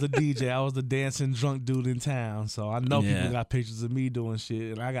 Before I was a DJ, I was the dancing drunk dude in town. So I know people got pictures of me doing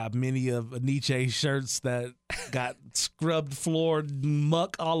shit. And I got many of Nietzsche shirts that got scrubbed floor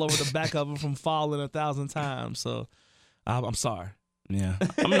muck all over the back of them from falling 1,000 times. So I'm sorry. Yeah,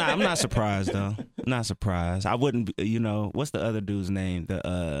 I'm not surprised though. Not surprised. I wouldn't. What's the other dude's name?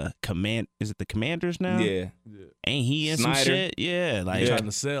 The Is it the Commanders now? Yeah. Ain't he in Snyder. some shit? Yeah, like trying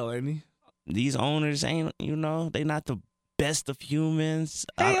to sell, ain't he? These owners ain't. They not the best of humans.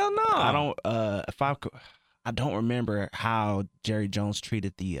 Hell no. I don't. I don't remember how Jerry Jones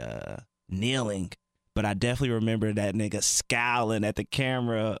treated the kneeling. But I definitely remember that nigga scowling at the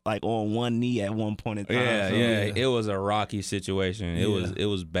camera, like on one knee at one point in time. Yeah. It was a rocky situation. It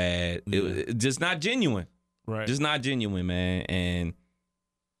was bad. Yeah. It was just not genuine. Right. Just not genuine, man. And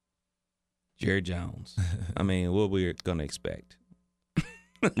Jerry Jones. I mean, what we're gonna expect.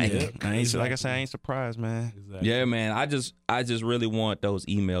 Like I said, I ain't surprised, man. Exactly. Yeah, man. I just really want those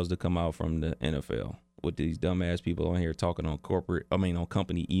emails to come out from the NFL with these dumbass people on here talking on on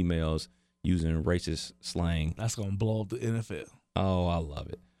company emails, using racist slang. That's going to blow up the NFL. Oh, I love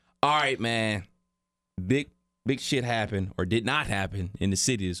it. All right, man. Big shit happened or did not happen in the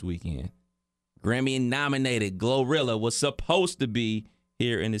city this weekend. Grammy-nominated Glorilla was supposed to be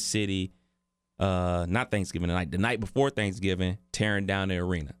here in the city, not Thanksgiving night, the night before Thanksgiving, tearing down the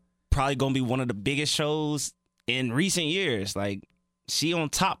arena. Probably going to be one of the biggest shows in recent years. Like, she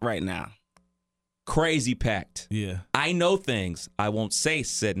on top right now. Crazy packed. Yeah. I know things. I won't say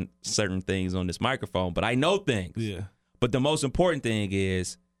certain things on this microphone, but I know things. Yeah. But the most important thing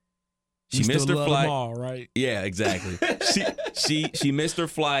is She missed her flight. All, right? Yeah, exactly. she missed her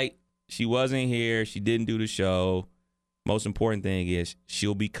flight. She wasn't here. She didn't do the show. Most important thing is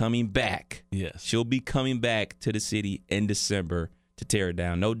she'll be coming back. Yes. She'll be coming back to the city in December to tear it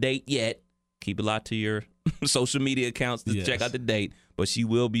down. No date yet. Keep it locked to your social media accounts to check out the date. But she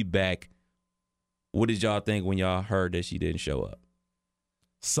will be back. What did y'all think when y'all heard that she didn't show up?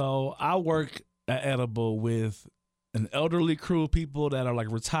 So I work at Edible with an elderly crew of people that are like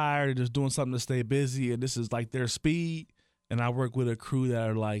retired and just doing something to stay busy, and this is like their speed. And I work with a crew that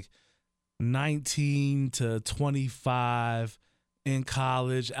are like 19 to 25 in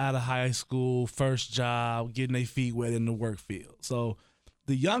college, out of high school, first job, getting their feet wet in the work field. So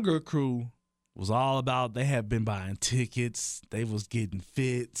the younger crew was all about, they had been buying tickets, they was getting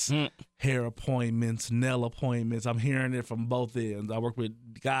fits, hair appointments, nail appointments. I'm hearing it from both ends. I work with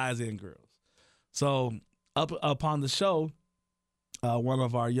guys and girls. So up upon the show, one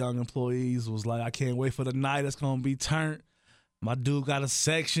of our young employees was like, I can't wait for the night it's going to be turned. My dude got a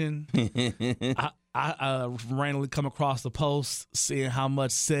section. I randomly come across the post, seeing how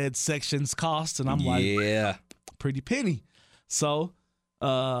much said sections cost, and I'm like, yeah, pretty penny. So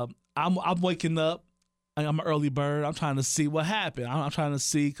I'm waking up. I'm an early bird. I'm trying to see what happened. I'm trying to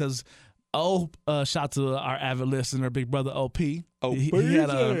see because shout to our avid listener, Big Brother OP. He had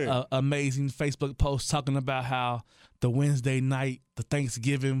an amazing Facebook post talking about how the Wednesday night, the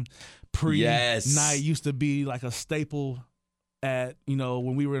Thanksgiving night used to be like a staple at,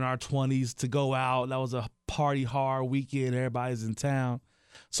 when we were in our 20s to go out. That was a party hard weekend. Everybody's in town.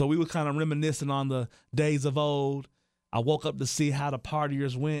 So we were kind of reminiscing on the days of old. I woke up to see how the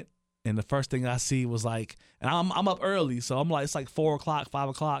partiers went. And the first thing I see was like, and I'm up early. So I'm like, it's like 4 o'clock, 5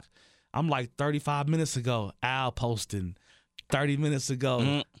 o'clock. I'm like 35 minutes ago, Al posting. 30 minutes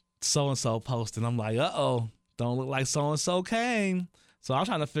ago, so-and-so posting. I'm like, uh-oh, don't look like so-and-so came. So I'm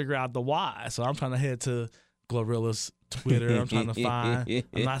trying to figure out the why. So I'm trying to head to Glorilla's Twitter. I'm trying to find.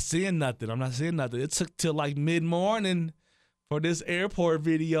 I'm not seeing nothing. It took till like mid-morning for this airport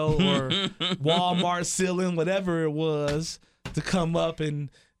video or Walmart ceiling, whatever it was, to come up and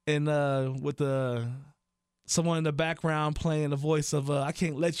with someone in the background playing the voice of I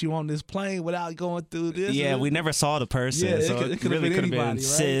can't let you on this plane without going through this. Yeah, we never saw the person. Yeah, so it could have been anybody, right?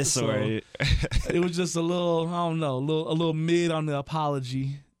 Sis so or it was just a little, I don't know, a little mid on the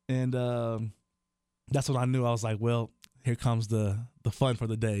apology. And that's when I knew. I was like, well, here comes the fun for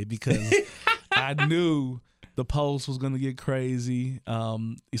the day, because I knew the post was going to get crazy.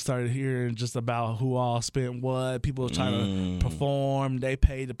 You started hearing just about who all spent what. People were trying to perform. They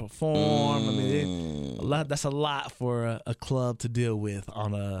paid to perform. I mean, that's a lot for a club to deal with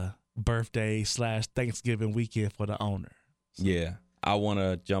on a birthday / Thanksgiving weekend for the owner. So. Yeah, I want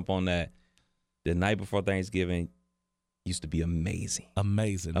to jump on that. The night before Thanksgiving used to be amazing.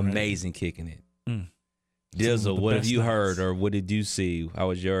 Amazing kicking it. Dizzle, what have you heard or what did you see? How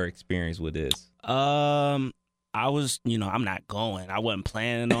was your experience with this? I was, I'm not going. I wasn't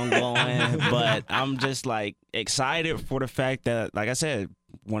planning on going, but I'm just like excited for the fact that, like I said,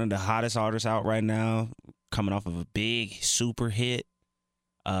 one of the hottest artists out right now, coming off of a big super hit,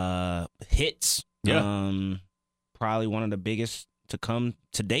 hits. Yeah. Probably one of the biggest to come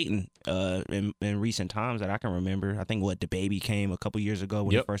to Dayton in recent times that I can remember. I think DaBaby came a couple years ago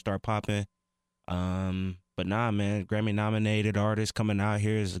when he first started popping. But nah, man, Grammy nominated artist coming out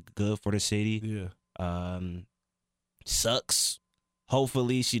here is good for the city. Yeah. Sucks.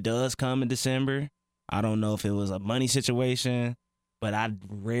 Hopefully she does come in December. I don't know if it was a money situation, but I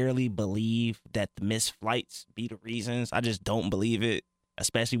rarely believe that the missed flights be the reasons. I just don't believe it,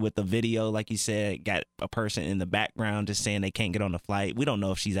 especially with the video, like you said, got a person in the background just saying they can't get on the flight. We don't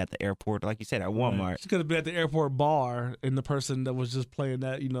know if she's at the airport, like you said, at Walmart. Right. She could have been at the airport bar, and the person that was just playing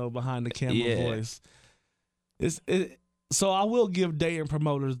that, behind the camera voice. So I will give Dayton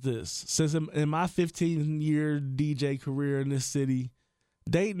promoters this. Since in my 15-year DJ career in this city,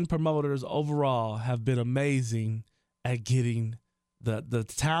 Dayton promoters overall have been amazing at getting the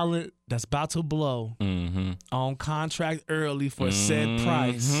talent that's about to blow on contract early for said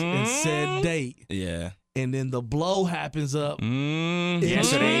price and said date. Yeah. And then the blow happens up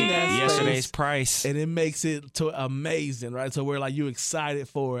yesterday's price. And it makes it to amazing, right? So we're like, you excited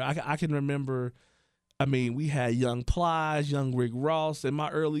for it. I can remember, we had Young Plies, Young Rick Ross in my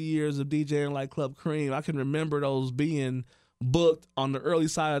early years of DJing like Club Cream. I can remember those being booked on the early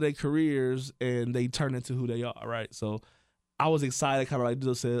side of their careers, and they turn into who they are, right? So I was excited, kind of like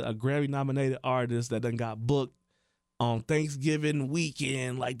Dill said, a Grammy-nominated artist that done got booked on Thanksgiving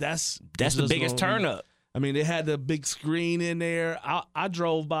weekend. Like, that's the biggest turn up. They had the big screen in there. I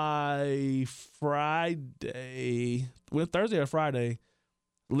drove by Thursday or Friday.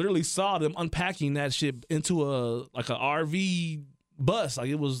 literally saw them unpacking that shit into a RV bus. Like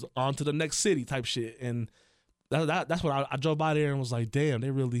it was on to the next city type shit. And that's what I drove by there and was like, damn, they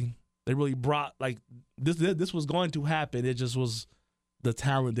really brought like this was going to happen. It just was the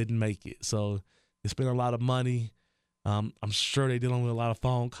talent didn't make it. So they spent a lot of money. I'm sure they're dealing with a lot of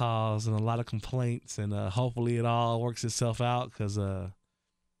phone calls and a lot of complaints, and hopefully it all works itself out because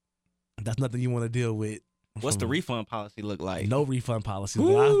that's nothing you want to deal with. What's the refund policy look like? No refund policy.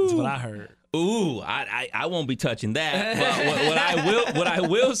 That's what I heard. Ooh, I won't be touching that. But what I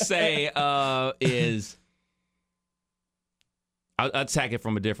will say is I'll attack it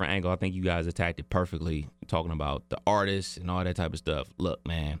from a different angle. I think you guys attacked it perfectly, talking about the artists and all that type of stuff. Look,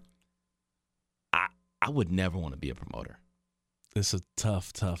 man, I would never want to be a promoter. It's a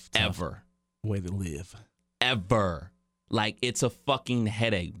tough ever way to live. Ever. Like, it's a fucking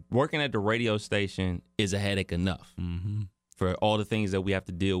headache. Working at the radio station is a headache enough for all the things that we have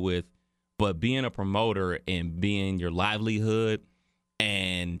to deal with. But being a promoter and being your livelihood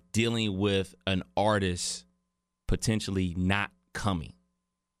and dealing with an artist potentially not coming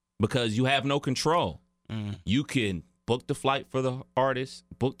because you have no control. You can book the flight for the artist,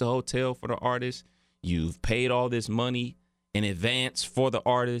 book the hotel for the artist. You've paid all this money in advance for the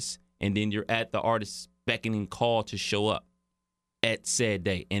artist, and then you're at the artist's beckoning call to show up at said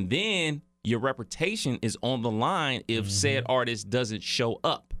day. And then your reputation is on the line if said artist doesn't show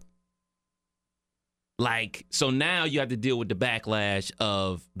up. Like, so now you have to deal with the backlash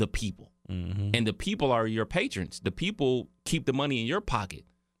of the people. And the people are your patrons. The people keep the money in your pocket.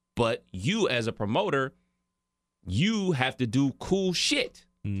 But you as a promoter, you have to do cool shit.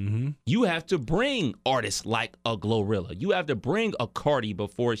 You have to bring artists like a Glorilla. You have to bring a Cardi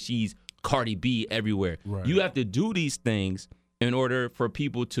before she's Cardi B everywhere. Right. You have to do these things in order for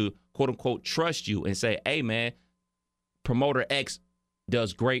people to, quote unquote, trust you and say, hey, man, promoter X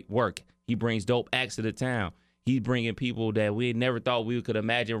does great work. He brings dope acts to the town. He's bringing people that we never thought we could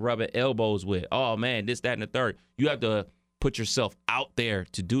imagine rubbing elbows with. Oh, man, this, that, and the third. You have to put yourself out there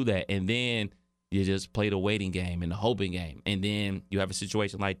to do that. And then you just play the waiting game and the hoping game. And then you have a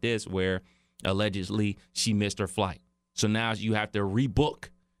situation like this where allegedly she missed her flight. So now you have to rebook.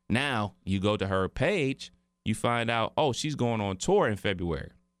 Now you go to her page, you find out, oh, she's going on tour in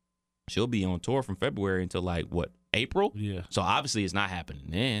February. She'll be on tour from February until like, what, April? Yeah. So obviously it's not happening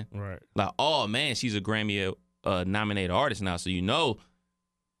then. Right. Like, oh, man, she's a Grammy nominated artist now. So you know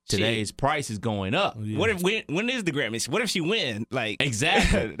today's price is going up. Yeah. What if when is the Grammys? What if she win? Like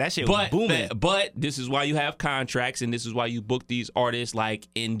exactly that shit was booming. But this is why you have contracts, and this is why you book these artists like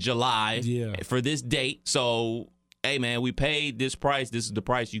in July for this date. So hey man, we paid this price. This is the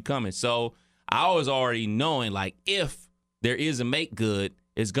price you coming. So I was already knowing like if there is a make good,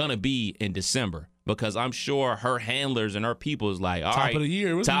 it's gonna be in December because I'm sure her handlers and her people is like, all right, top of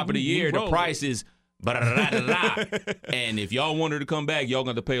the year, the price is. And if y'all want her to come back, y'all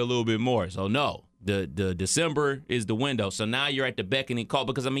got to pay a little bit more. So no, the December is the window. So now you're at the beckoning call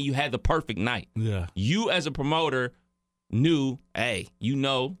because I mean you had the perfect night. Yeah. You as a promoter knew, hey,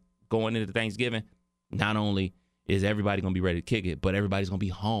 going into Thanksgiving, not only is everybody gonna be ready to kick it, but everybody's gonna be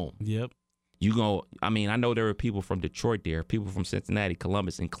home. Yep. I know there were people from Detroit there, people from Cincinnati,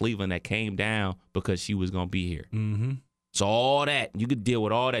 Columbus, and Cleveland that came down because she was gonna be here. So all that, you could deal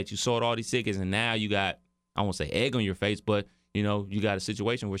with all that. You sold all these tickets, and now you got, I won't say egg on your face, but, you got a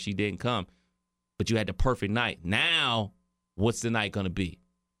situation where she didn't come. But you had the perfect night. Now, what's the night going to be?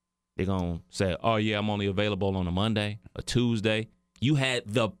 They're going to say, oh, yeah, I'm only available on a Monday, a Tuesday. You had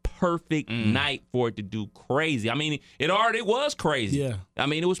the perfect night for it to do crazy. I mean, it already was crazy. Yeah. I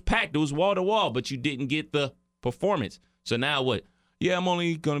mean, it was packed. It was wall to wall, but you didn't get the performance. So now what? Yeah, I'm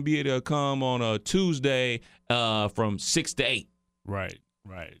only going to be able to come on a Tuesday from 6 to 8. Right.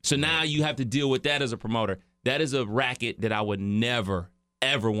 So now you have to deal with that as a promoter. That is a racket that I would never,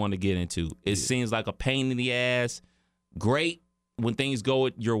 ever want to get into. It seems like a pain in the ass. Great when things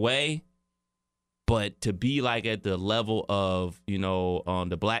go your way, but to be like at the level of,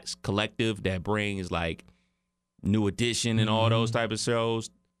 the Blacks Collective that brings like New Edition and all those type of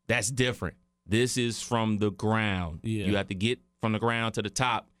shows, that's different. This is from the ground. Yeah. You have to get from the ground to the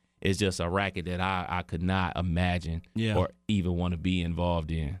top. Is just a racket that I could not imagine or even want to be involved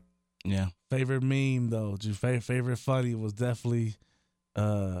in. Yeah. Favorite meme, though, favorite funny was definitely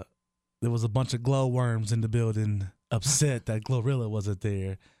there was a bunch of glowworms in the building upset that Glorilla wasn't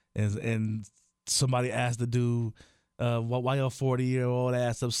there. And somebody asked the dude, why your 40-year-old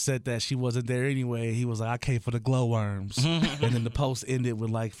ass upset that she wasn't there anyway? He was like, I came for the glowworms. And then the post ended with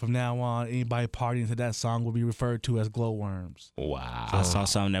like, from now on, anybody partying to that song will be referred to as glowworms. Wow. I saw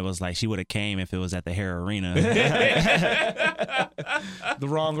something that was like, she would have came if it was at the Hair Arena. The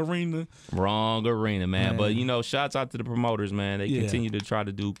wrong arena. Wrong arena, man. But, shouts out to the promoters, man. They continue to try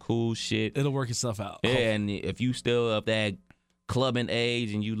to do cool shit. It'll work itself out. Yeah, and if you still of that clubbing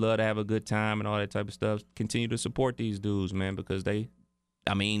age and you love to have a good time and all that type of stuff, continue to support these dudes, man, because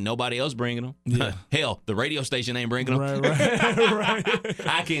nobody else bringing them. Yeah. Hell, the radio station ain't bringing them. Right.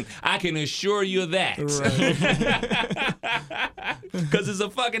 I can assure you of that. Because it's a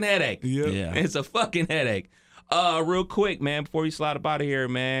fucking headache. Yeah. It's a fucking headache. Real quick, man, before you slide up out of here,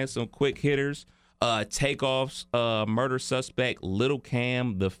 man, some quick hitters. Takeoffs, murder suspect Little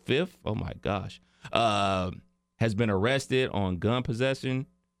Cam the Fifth. Oh my gosh. Has been arrested on gun possession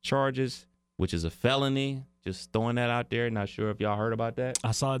charges, which is a felony. Just throwing that out there. Not sure if y'all heard about that.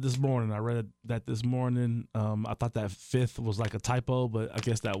 I saw it this morning. I read that this morning. I thought that fifth was like a typo, but I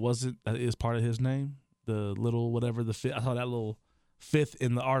guess that wasn't. That is part of his name. The little whatever the fifth. I saw that little fifth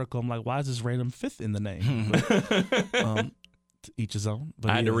in the article. I'm like, why is this random fifth in the name? But, to each his own. But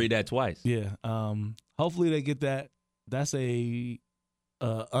I had to read that twice. Yeah. Hopefully they get that. That's a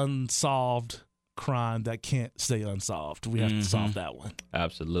unsolved crime that can't stay unsolved. We have to solve that one.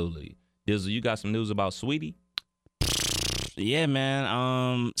 Absolutely. Dizzle, you got some news about Sweetie? Yeah,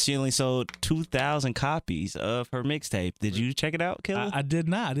 man. She only sold 2,000 copies of her mixtape. Did you check it out, Killer? I did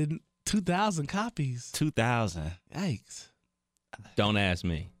not. I didn't. 2,000 copies. 2,000. Yikes. Don't ask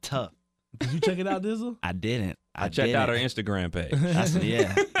me. Tough. Did you check it out, Dizzle? I didn't. I checked out her Instagram page.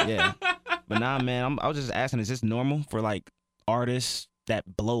 Yeah. But nah, man, I was just asking, is this normal for like artists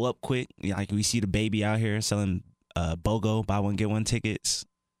that blow up quick? Like we see the Baby out here selling BOGO, buy one get one tickets.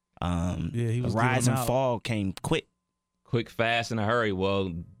 He was Rise and out. Fall came quick. Quick, fast, in a hurry.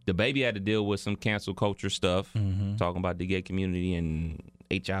 Well, the Baby had to deal with some cancel culture stuff, talking about the gay community and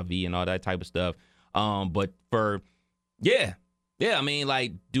HIV and all that type of stuff. But I mean,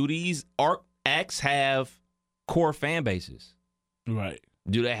 like, do these art acts have core fan bases? Right.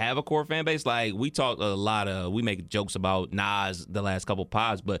 Do they have a core fan base? Like, we make jokes about Nas the last couple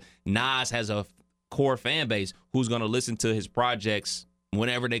pods, but Nas has a core fan base who's going to listen to his projects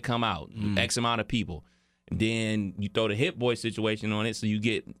whenever they come out, X amount of people. Then you throw the Hit Boy situation on it, so you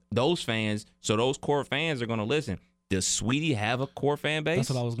get those fans, so those core fans are going to listen. Does Sweetie have a core fan base? That's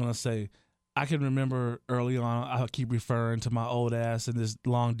what I was going to say. I can remember early on, I keep referring to my old ass in this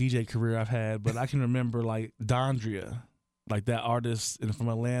long DJ career I've had, but I can remember like Dondria, like that artist from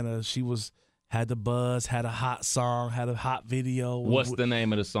Atlanta. She had the buzz, had a hot song, had a hot video. What's the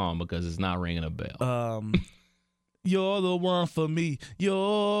name of the song? Because it's not ringing a bell. You're the one for me.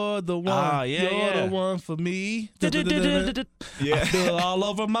 You're the one. You're the one for me. I feel it all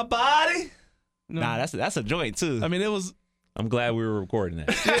over my body. Nah, that's a joint too. I mean, it was. I'm glad we were recording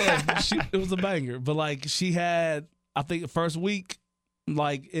that. Yeah, it was a banger. But like, she had, I think, the first week,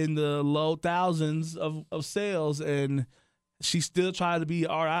 like in the low thousands of sales, and she still tried to be.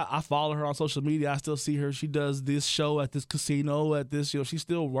 All right, I follow her on social media. I still see her. She does this show at this casino at this. She's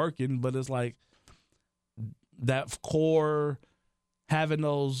still working, but it's like that core having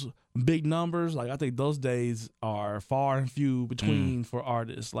those big numbers. Like, I think those days are far and few between for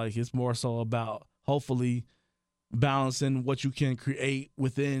artists. Like, it's more so about hopefully balancing what you can create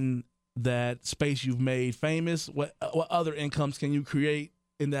within that space you've made famous. What other incomes can you create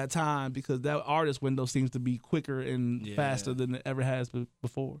in that time? Because that artist window seems to be quicker and faster than it ever has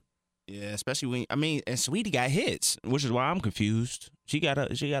before. Yeah, especially and Sweetie got hits, which is why I'm confused. She got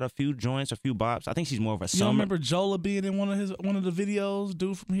a few joints, a few bops. I think she's more of a summer. You don't remember Jola being in one of the videos,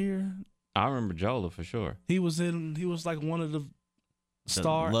 Dude From Here? I remember Jola for sure. He was like one of the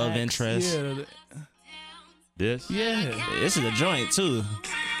star love acts. interest. Yeah. This? Yeah. This is a joint too.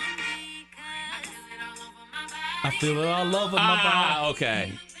 I feel it all over my body.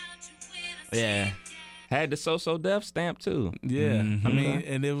 Okay. Yeah. Had the So Def stamp too. Yeah. I mean,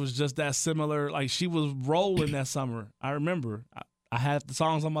 and it was just that similar. Like, she was rolling that summer. I remember. I had the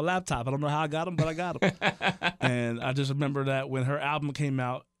songs on my laptop. I don't know how I got them, but I got them. And I just remember that when her album came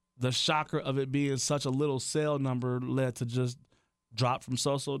out, the shocker of it being such a little sale number led to just drop from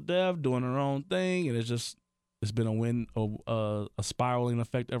So Def, doing her own thing, and it's been a spiraling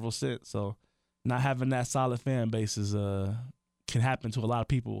effect ever since. So not having that solid fan base can happen to a lot of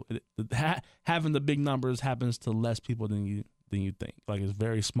people. Having the big numbers happens to less people than you think. Like, it's a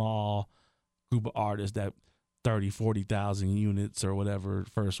very small group of artists that 30, 40,000 units or whatever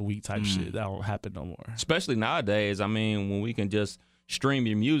first week type shit. That won't happen no more. Especially nowadays. I mean, when we can just stream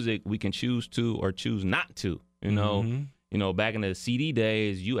your music, we can choose to or choose not to. You know, back in the CD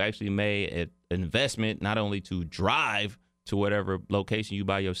days, you actually made an investment not only to drive to whatever location you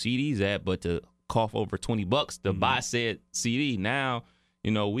buy your CDs at, but to cough over $20 to buy said CD. Now,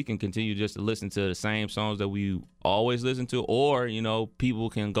 you know, we can continue just to listen to the same songs that we always listen to, or, you know, people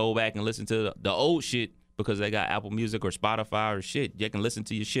can go back and listen to the old shit because they got Apple Music or Spotify or shit. You can listen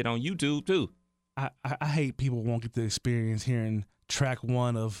to your shit on YouTube too. I hate people won't get the experience hearing track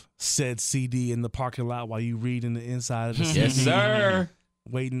 1 of said CD in the parking lot while you reading the inside of the CD. Yes, sir.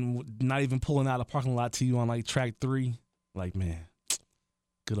 Waiting, not even pulling out a parking lot to you on like track 3. Like, man,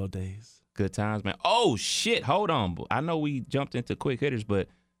 good old days. Good times, man. Oh, shit. Hold on. I know we jumped into quick hitters, but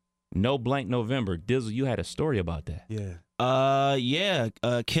No Blank November. Dizzle, you had a story about that. Yeah.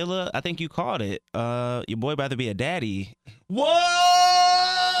 Killer, I think you called it. Your boy about to be a daddy. What?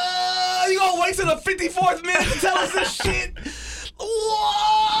 You gonna wait till the 54th minute to tell us this shit?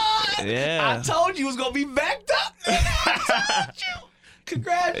 What? Yeah. I told you it was gonna be backed up. I told you.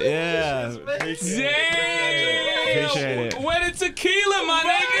 Congratulations, man. Damn. Appreciate it. Where the tequila, my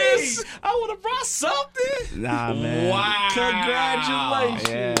niggas? I would have brought something. Nah, man. Wow.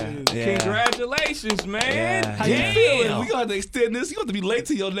 Congratulations. Yeah. Congratulations, man. Yeah. How you feeling? We gonna extend this. You gonna have to be late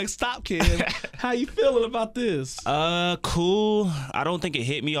to your next stop, Cam. How you feeling about this? Cool. I don't think it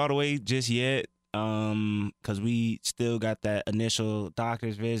hit me all the way just yet. Cause we still got that initial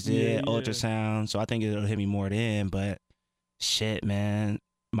doctor's visit, ultrasound. So I think it'll hit me more then. But shit, man,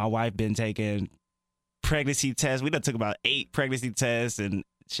 my wife been taking pregnancy tests. We done took about 8 pregnancy tests, and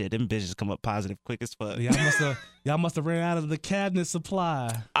shit, them bitches come up positive quick as fuck. Y'all must have ran out of the cabinet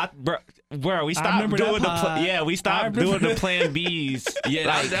supply. Bro, we stopped doing we stopped doing the Plan Bs.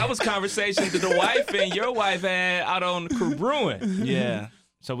 Yeah, that was conversation that the wife and your wife had out on Crew Brewing. Yeah.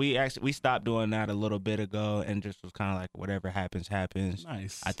 So we stopped doing that a little bit ago, and just was kind of like, whatever happens, happens.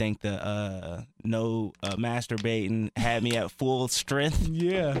 Nice. I think the no masturbating had me at full strength.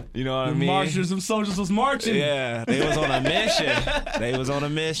 Yeah. You know what I The mean? marchers, them soldiers was marching. Yeah, they was on a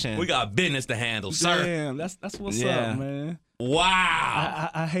mission. We got business to handle, sir. Damn, that's what's up, man.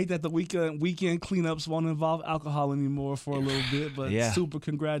 Wow. I hate that the weekend cleanups won't involve alcohol anymore for a little bit, but super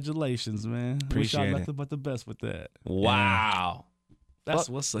congratulations, man. Wish y'all nothing but the best with that. Wow. That's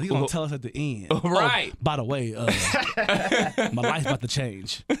what's up. He's going to tell us at the end. Right. Oh, by the way, my life's about to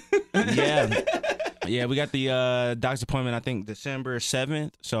change. Yeah, we got the doctor's appointment, I think, December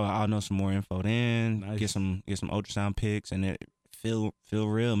 7th. So I'll know some more info then. Nice. Get some ultrasound pics, and it feel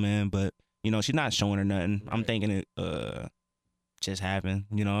real, man. But, you know, she's not showing her nothing. Right. I'm thinking it just happened.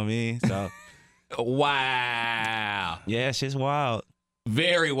 You know what I mean? So. Wow. Yeah, it's just wild.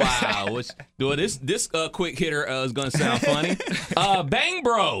 Very wild. This quick hitter is gonna sound funny. Bang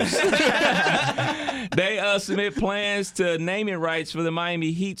Bros. They submit plans to naming rights for the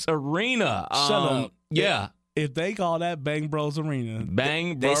Miami Heat's arena. Shut up. Yeah. If they call that Bang Bros Arena,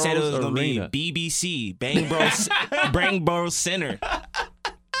 Bang Bros they said it was gonna Arena. be BBC Bang Bros Center.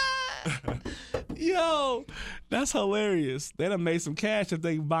 Yo, that's hilarious. They done made some cash if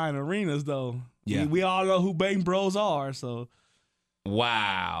they buying arenas though. Yeah, we all know who Bang Bros are. So.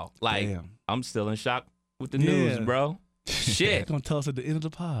 Wow. Like, damn. I'm still in shock with the news, bro. Shit. Gonna tell us at the end of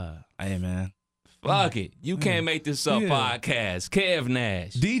the pod. Hey, man. Fuck it. You can't make this up podcast. Kev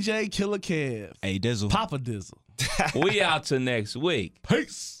Nash. DJ Killer Kev. Hey, Dizzle. Papa Dizzle. We out till next week.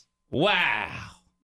 Peace. Wow.